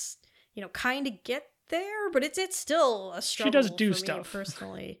does, you know, kind of get there, but it's still a struggle. She does do stuff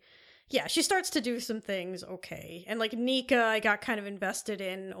personally. Yeah, she starts to do some things okay. And, like, Nika, I got kind of invested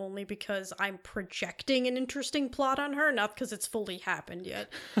in only because I'm projecting an interesting plot on her, not because it's fully happened yet.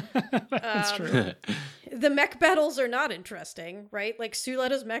 That's true. The mech battles are not interesting, right? Like,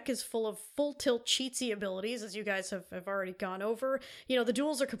 Suletta's mech is full of full tilt cheatsy abilities, as you guys have already gone over. You know, the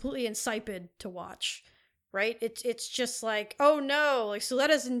duels are completely insipid to watch. Right? It's just like, oh no, like,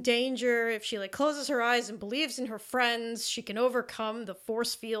 Suletta's in danger. If she, like, closes her eyes and believes in her friends, she can overcome the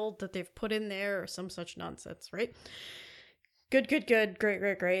force field that they've put in there, or some such nonsense, right? Good,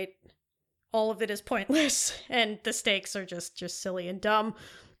 great. All of it is pointless, and the stakes are just silly and dumb.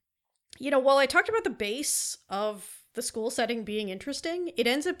 You know, while I talked about the base of the school setting being interesting, it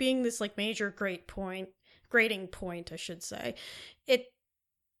ends up being this, like, major grading point, I should say.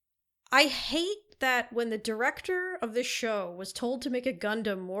 I hate that when the director of this show was told to make a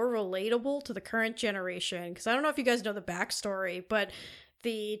Gundam more relatable to the current generation, because I don't know if you guys know the backstory, but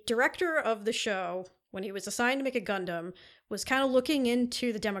the director of the show, when he was assigned to make a Gundam, was kind of looking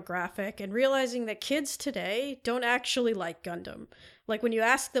into the demographic and realizing that kids today don't actually like Gundam. Like, when you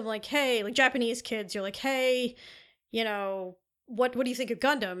ask them, like, hey, like, Japanese kids, you're like, hey, you know, what do you think of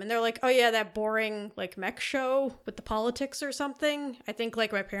Gundam? And they're like, oh yeah, that boring, like, mech show with the politics or something. I think,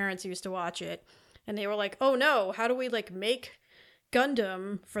 like, my parents used to watch it. And they were like, oh no, how do we, like, make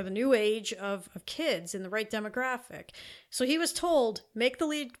Gundam for the new age of kids in the right demographic? So he was told, make the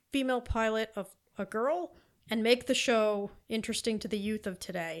lead female pilot of a girl and make the show interesting to the youth of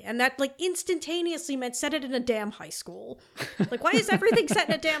today. And that, like, instantaneously meant set it in a damn high school. Like, why is everything set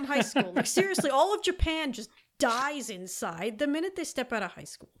in a damn high school? Like, seriously, all of Japan just dies inside the minute they step out of high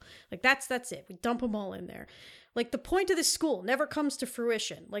school. Like, that's it. We dump them all in there. Like, the point of this school never comes to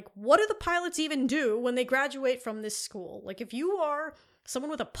fruition. Like, what do the pilots even do when they graduate from this school? Like, if you are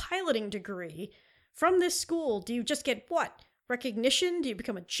someone with a piloting degree from this school, do you just get what? Recognition? Do you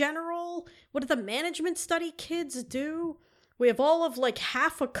become a general? What do the management study kids do? We have all of, like,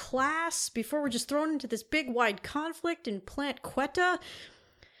 half a class before we're just thrown into this big wide conflict in Plant Quetta.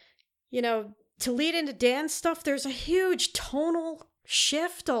 You know, to lead into Dan's stuff, there's a huge tonal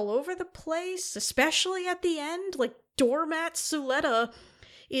shift all over the place, especially at the end. Like, doormat Suletta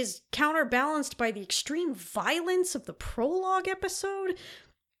is counterbalanced by the extreme violence of the prologue episode.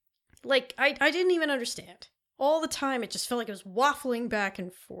 Like, I didn't even understand. All the time, it just felt like it was waffling back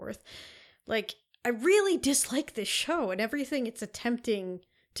and forth. Like, I really dislike this show and everything it's attempting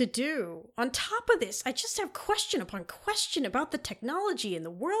to do. On top of this, I just have question upon question about the technology and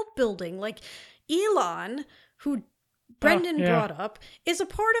the world building. Like, Elon, who Brendan brought up, is a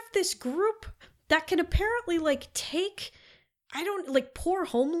part of this group that can apparently, like, take, poor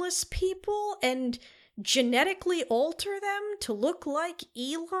homeless people and genetically alter them to look like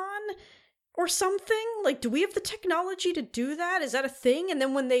Elon or something? Like, do we have the technology to do that? Is that a thing? And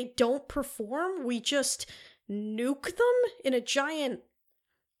then when they don't perform, we just nuke them in a giant,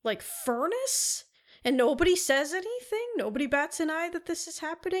 like, furnace? And nobody says anything? Nobody bats an eye that this is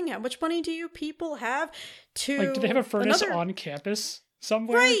happening? How much money do you people have to... Like, do they have a furnace on campus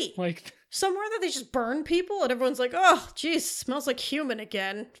somewhere? Right! Like... Somewhere that they just burn people and everyone's like, oh, geez, smells like human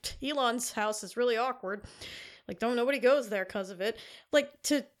again. Elon's house is really awkward. Like, nobody goes there because of it. Like,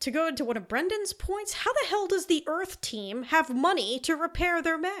 to go into one of Brendan's points, how the hell does the Earth team have money to repair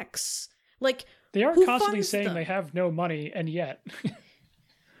their mechs? Like, they are who constantly funds saying them? they have no money, and yet...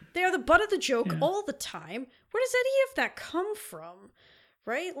 They are the butt of the joke all the time. Where does any of that come from?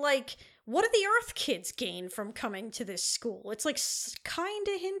 Right? Like, what do the Earth kids gain from coming to this school? It's like kind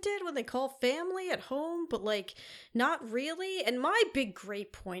of hinted when they call family at home, but like not really. And my big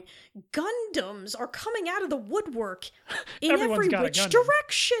great point, Gundams are coming out of the woodwork in every which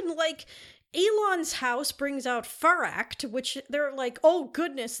direction. Like, Elon's house brings out Faract, which they're like, oh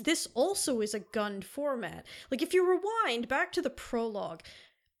goodness, this also is a Gund format. Like, if you rewind back to the prologue,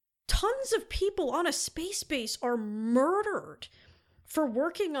 tons of people on a space base are murdered for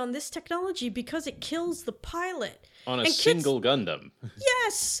working on this technology because it kills the pilot. On a single Gundam.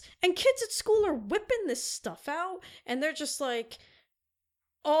 Yes! And kids at school are whipping this stuff out, and they're just like,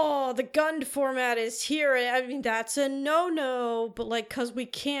 oh, the Gund format is here. I mean, that's a no-no, but like, because we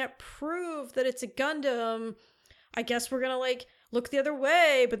can't prove that it's a Gundam, I guess we're gonna like look the other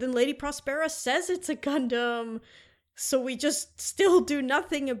way, but then Lady Prospera says it's a Gundam, so we just still do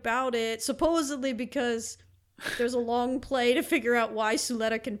nothing about it, supposedly because there's a long play to figure out why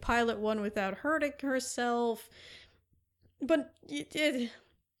Suletta can pilot one without hurting herself. But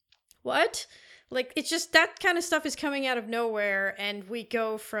what? Like, it's just that kind of stuff is coming out of nowhere, and we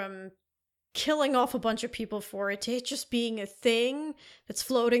go from killing off a bunch of people for it to it just being a thing that's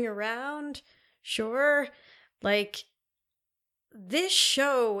floating around. Sure. Like, this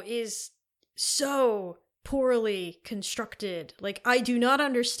show is so poorly constructed. Like, I do not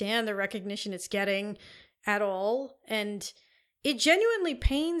understand the recognition it's getting at all, and it genuinely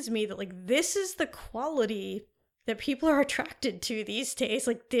pains me that like this is the quality that people are attracted to these days.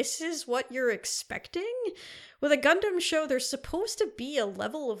 Like, this is what you're expecting? With a Gundam show, there's supposed to be a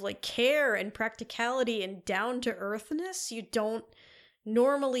level of like care and practicality and down-to-earthness you don't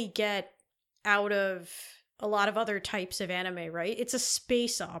normally get out of a lot of other types of anime, right? It's a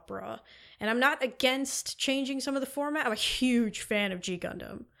space opera, and I'm not against changing some of the format. I'm a huge fan of G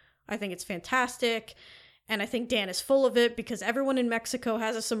Gundam. I think it's fantastic. And I think Dan is full of it because everyone in Mexico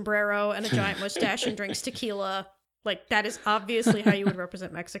has a sombrero and a giant mustache and drinks tequila. Like, that is obviously how you would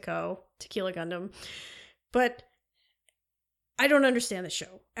represent Mexico, Tequila Gundam. But I don't understand the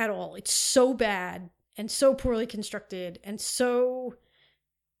show at all. It's so bad and so poorly constructed and so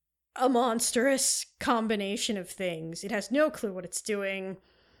a monstrous combination of things. It has no clue what it's doing.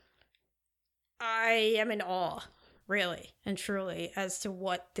 I am in awe, really and truly, as to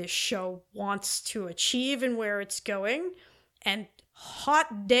what this show wants to achieve and where it's going. And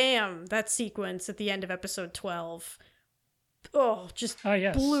hot damn, that sequence at the end of episode 12. Oh, just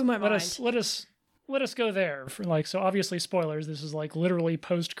blew my mind. Let us go there. For like, so obviously spoilers, this is like literally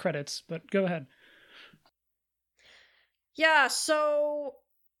post credits, but go ahead. Yeah, so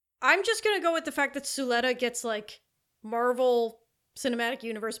I'm just gonna go with the fact that Suletta gets like Marvel Cinematic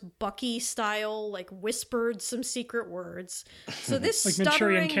Universe Bucky style, like whispered some secret words. So this like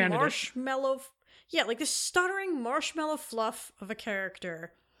stuttering marshmallow, like this stuttering marshmallow fluff of a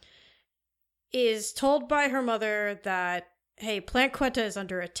character is told by her mother that, hey, Plant Quetta is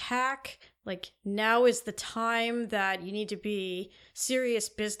under attack. Like, now is the time that you need to be serious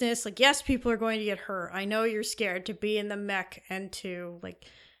business. Like, yes, people are going to get hurt. I know you're scared to be in the mech and to like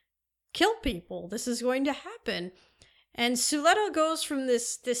kill people. This is going to happen. And Suletta goes from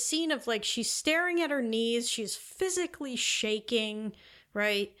this scene of like she's staring at her knees, she's physically shaking,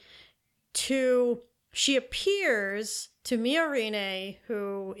 right? To she appears to Miorine,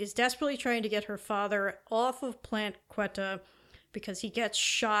 who is desperately trying to get her father off of Plant Quetta because he gets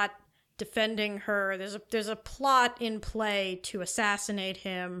shot defending her. There's a plot in play to assassinate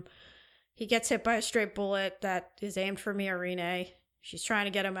him. He gets hit by a straight bullet that is aimed for Miorine. She's trying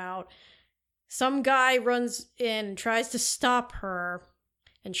to get him out. Some guy runs in, tries to stop her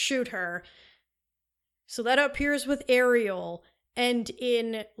and shoot her. Suletta appears with Ariel, and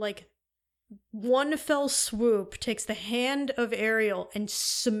in like one fell swoop takes the hand of Ariel and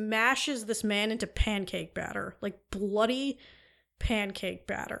smashes this man into pancake batter, like bloody pancake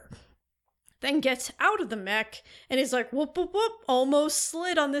batter. Then gets out of the mech and is like, whoop, whoop, whoop, almost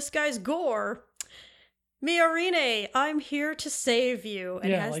slid on this guy's gore. Miorine, I'm here to save you.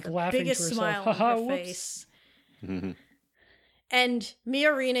 And has like the laughing biggest to herself. smile on Haha, her whoops. face. And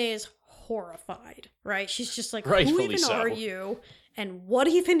Miorine is horrified, right? She's just like, who Rightfully even so. are you? And what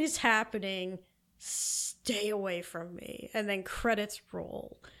even is happening? Stay away from me. And then credits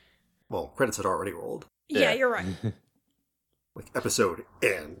roll. Well, credits had already rolled. Yeah, you're right. Like, episode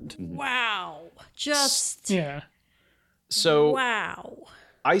end. Wow. Just... Yeah. So wow.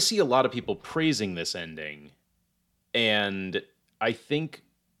 I see a lot of people praising this ending, and I think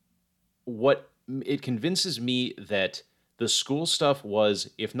what it convinces me that the school stuff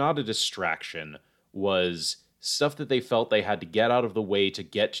was, if not a distraction, was stuff that they felt they had to get out of the way to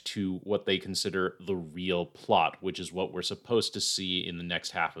get to what they consider the real plot, which is what we're supposed to see in the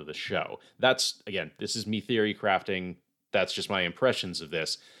next half of the show. That's, again, this is me theory crafting. That's just my impressions of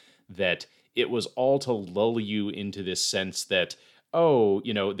this, that it was all to lull you into this sense that, oh,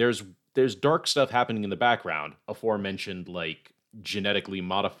 you know, there's dark stuff happening in the background, aforementioned, like, genetically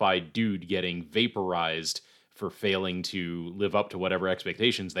modified dude getting vaporized for failing to live up to whatever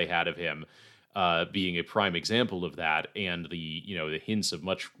expectations they had of him, being a prime example of that, and the hints of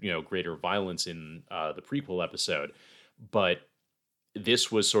much greater violence in the prequel episode. But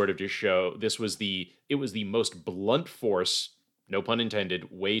this was sort of to show, it was the most blunt force, no pun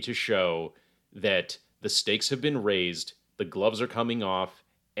intended, way to show that the stakes have been raised, the gloves are coming off,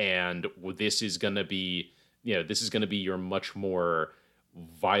 and this is going to be your much more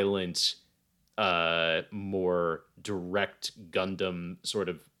violent, more direct Gundam sort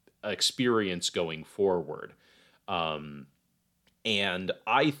of experience going forward. And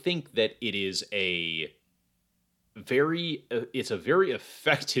I think that it is a very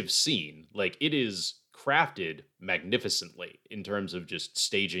effective scene. Like, it is crafted magnificently in terms of just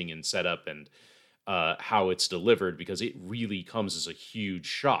staging and setup and how it's delivered, because it really comes as a huge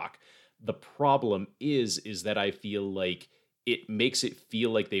shock. The problem is that I feel like it makes it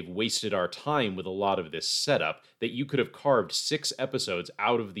feel like they've wasted our time with a lot of this setup, that you could have carved 6 episodes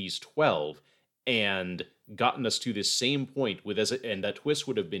out of these 12 and gotten us to this same point and that twist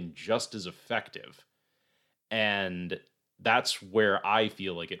would have been just as effective. And that's where I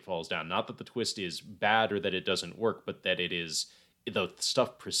feel like it falls down. Not that the twist is bad or that it doesn't work, but that it is, the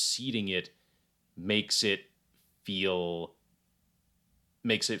stuff preceding it makes it feel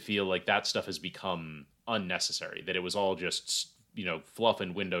like that stuff has become unnecessary, that it was all just, fluff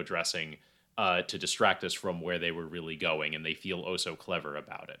and window dressing to distract us from where they were really going, and they feel oh so clever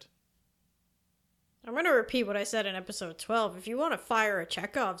about it. I'm going to repeat what I said in episode 12. If you want to fire a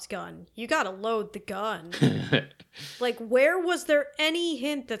Chekhov's gun, you got to load the gun. Like, where was there any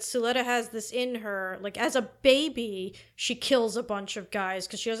hint that Suletta has this in her? Like, as a baby, she kills a bunch of guys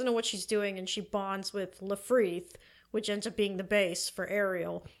because she doesn't know what she's doing, and she bonds with Lafrith, which ends up being the base for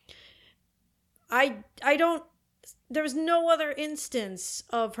Ariel. There's no other instance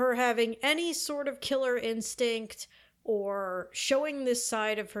of her having any sort of killer instinct or showing this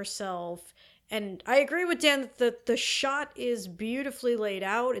side of herself. And I agree with Dan that the shot is beautifully laid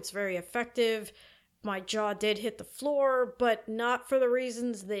out. It's very effective. My jaw did hit the floor, but not for the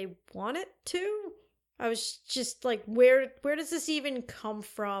reasons they want it to. I was just like, where does this even come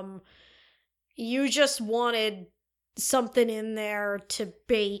from? You just wanted something in there to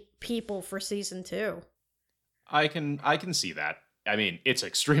bait people for season 2. I can see that. I mean, it's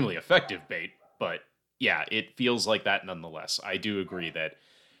extremely effective bait, but yeah, it feels like that nonetheless. I do agree that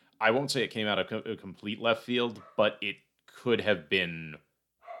I won't say it came out of a complete left field, but it could have been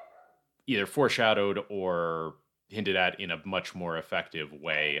either foreshadowed or hinted at in a much more effective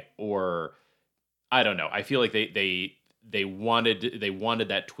way, or I don't know. I feel like they wanted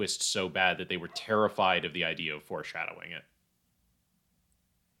that twist so bad that they were terrified of the idea of foreshadowing it.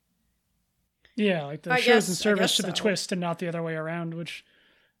 Yeah, like the show's in service to the twist and not the other way around, which,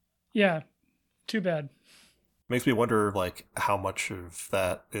 yeah, too bad. Makes me wonder, like, how much of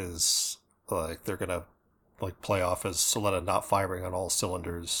that is, like, they're gonna, like, play off as Suletta not firing on all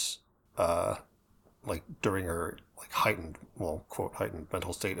cylinders, like, during her, like, heightened, well, quote, heightened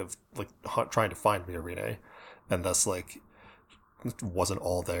mental state of, like, trying to find Miorine, and thus, like, it wasn't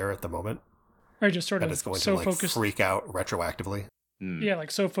all there at the moment. Or just sort of and it's going so to, like, focused, freak out retroactively. Yeah, like,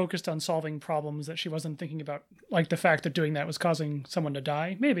 so focused on solving problems that she wasn't thinking about, like, the fact that doing that was causing someone to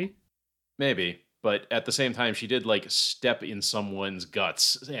die. Maybe. But at the same time, she did, like, step in someone's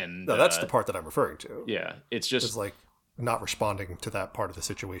guts. And No, that's the part that I'm referring to. Yeah, it's just... It's, like, not responding to that part of the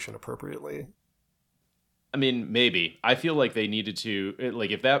situation appropriately. I mean, maybe. I feel like they needed to... Like,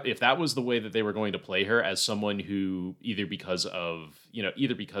 if that was the way that they were going to play her, as someone who, either because of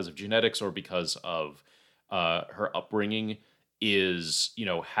genetics or because of her upbringing, is,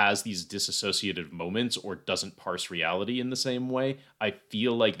 has these disassociative moments or doesn't parse reality in the same way. I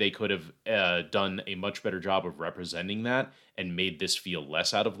feel like they could have done a much better job of representing that and made this feel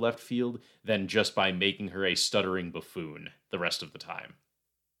less out of left field than just by making her a stuttering buffoon the rest of the time.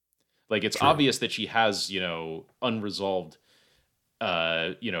 Like, it's obvious that she has, unresolved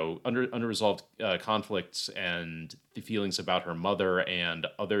unresolved conflicts and the feelings about her mother and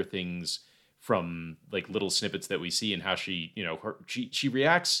other things from like little snippets that we see, and how she, she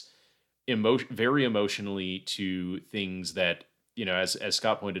reacts very emotionally to things that, as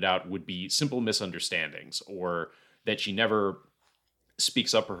Scott pointed out, would be simple misunderstandings, or that she never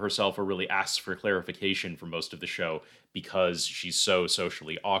speaks up for herself or really asks for clarification for most of the show because she's so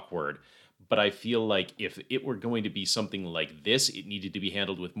socially awkward. But I feel like if it were going to be something like this, it needed to be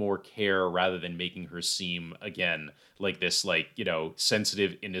handled with more care rather than making her seem, again, like this,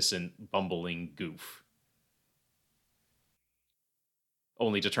 sensitive, innocent, bumbling goof.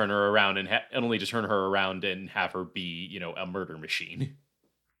 Only to turn her around and have her be, a murder machine.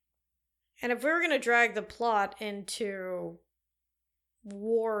 And if we were going to drag the plot into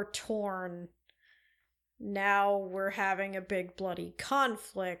war-torn, now we're having a big bloody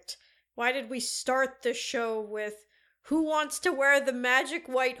conflict, why did we start the show with who wants to wear the magic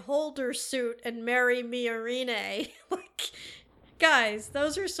white holder suit and marry Miorine? Like, guys,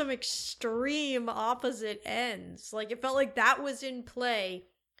 those are some extreme opposite ends. Like, it felt like that was in play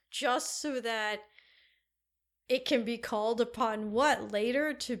just so that it can be called upon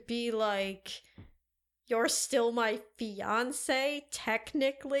later to be like, you're still my fiance,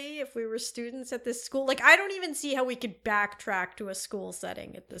 technically, if we were students at this school. Like, I don't even see how we could backtrack to a school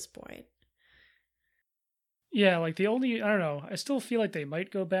setting at this point. Yeah, like I don't know, I still feel like they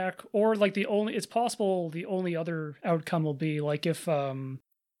might go back, or like it's possible the only other outcome will be like if,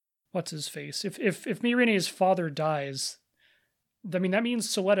 what's his face? If Miorine's father dies, I mean, that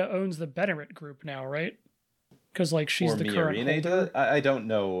means Suletta owns the Bennett group now, right? Because like she's the current holder. I don't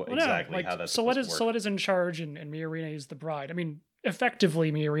know exactly how that's supposed to work. Suletta's in charge and Miorine is the bride. I mean,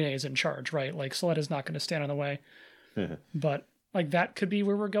 effectively Miorine is in charge, right? Like Suletta's not going to stand in the way. But like that could be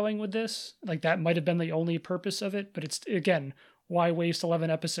where we're going with this. Like that might have been the only purpose of it, but it's, again, why waste 11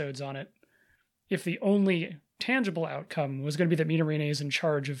 episodes on it if the only tangible outcome was going to be that Miorine is in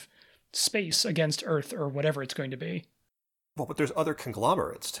charge of space against Earth or whatever it's going to be. Well, but there's other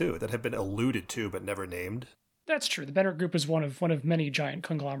conglomerates too that have been alluded to but never named. That's true. The Bennett Group is one of many giant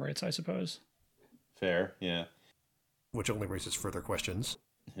conglomerates, I suppose. Fair, yeah. Which only raises further questions.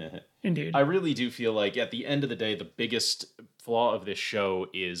 Indeed. I really do feel like at the end of the day, the biggest flaw of this show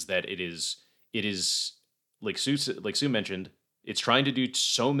is that it is like Sue mentioned, it's trying to do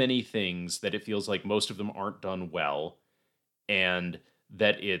so many things that it feels like most of them aren't done well, and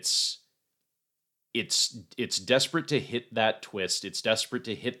that it's desperate to hit that twist. It's desperate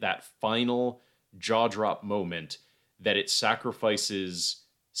to hit that final jaw drop moment that it sacrifices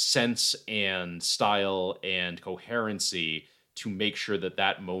sense and style and coherency to make sure that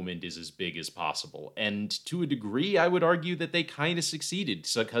that moment is as big as possible. And to a degree, I would argue that they kind of succeeded,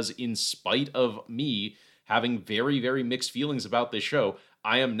 because in spite of me having very, very mixed feelings about this show,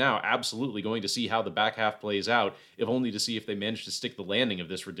 I am now absolutely going to see how the back half plays out, if only to see if they manage to stick the landing of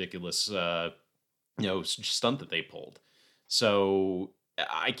this ridiculous stunt that they pulled. So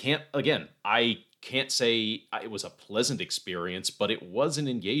I can't say it was a pleasant experience, but it was an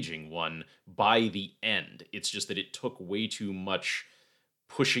engaging one by the end. It's just that it took way too much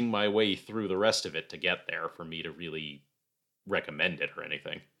pushing my way through the rest of it to get there for me to really recommend it or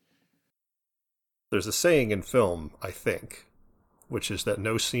anything. There's a saying in film, I think, which is that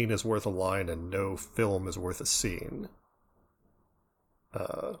no scene is worth a line and no film is worth a scene.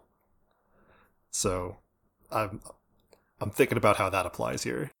 So I'm thinking about how that applies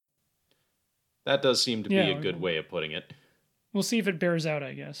here. That does seem to be a good way of putting it. We'll see if it bears out,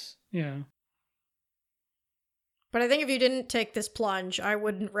 I guess. Yeah. But I think if you didn't take this plunge, I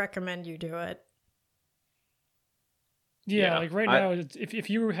wouldn't recommend you do it. Yeah, like right now, if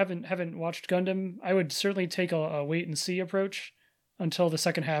you haven't watched Gundam, I would certainly take a wait and see approach until the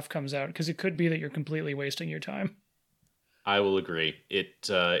second half comes out, because it could be that you're completely wasting your time. I will agree.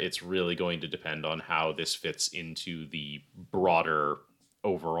 It's really going to depend on how this fits into the broader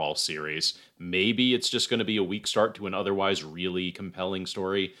overall series. Maybe it's just going to be a weak start to an otherwise really compelling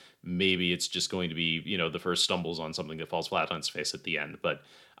story. Maybe it's just going to be, the first stumbles on something that falls flat on its face at the end. But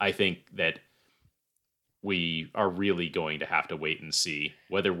I think that we are really going to have to wait and see.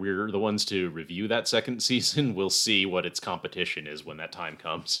 Whether we're the ones to review that second season, we'll see what its competition is when that time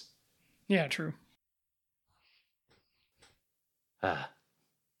comes. Yeah, true.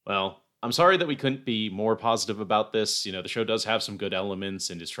 Well, I'm sorry that we couldn't be more positive about this. The show does have some good elements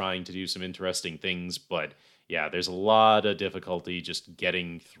and is trying to do some interesting things, but yeah, there's a lot of difficulty just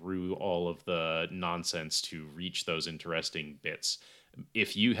getting through all of the nonsense to reach those interesting bits.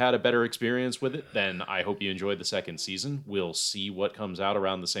 If you had a better experience with it, then I hope you enjoyed the second season. We'll see what comes out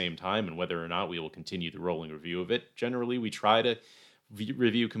around the same time and whether or not we will continue the rolling review of it. Generally, we try to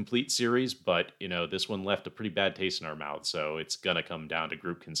review complete series, but this one left a pretty bad taste in our mouth, so it's gonna come down to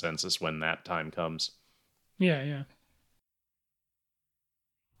group consensus when that time comes. Yeah.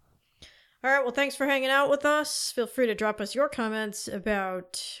 All right, well, thanks for hanging out with us. Feel free to drop us your comments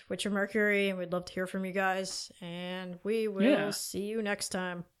about Witcher Mercury, and we'd love to hear from you guys. And we will see you next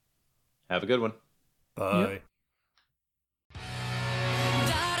time. Have a good one. Bye.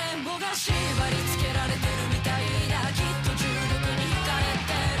 Yep.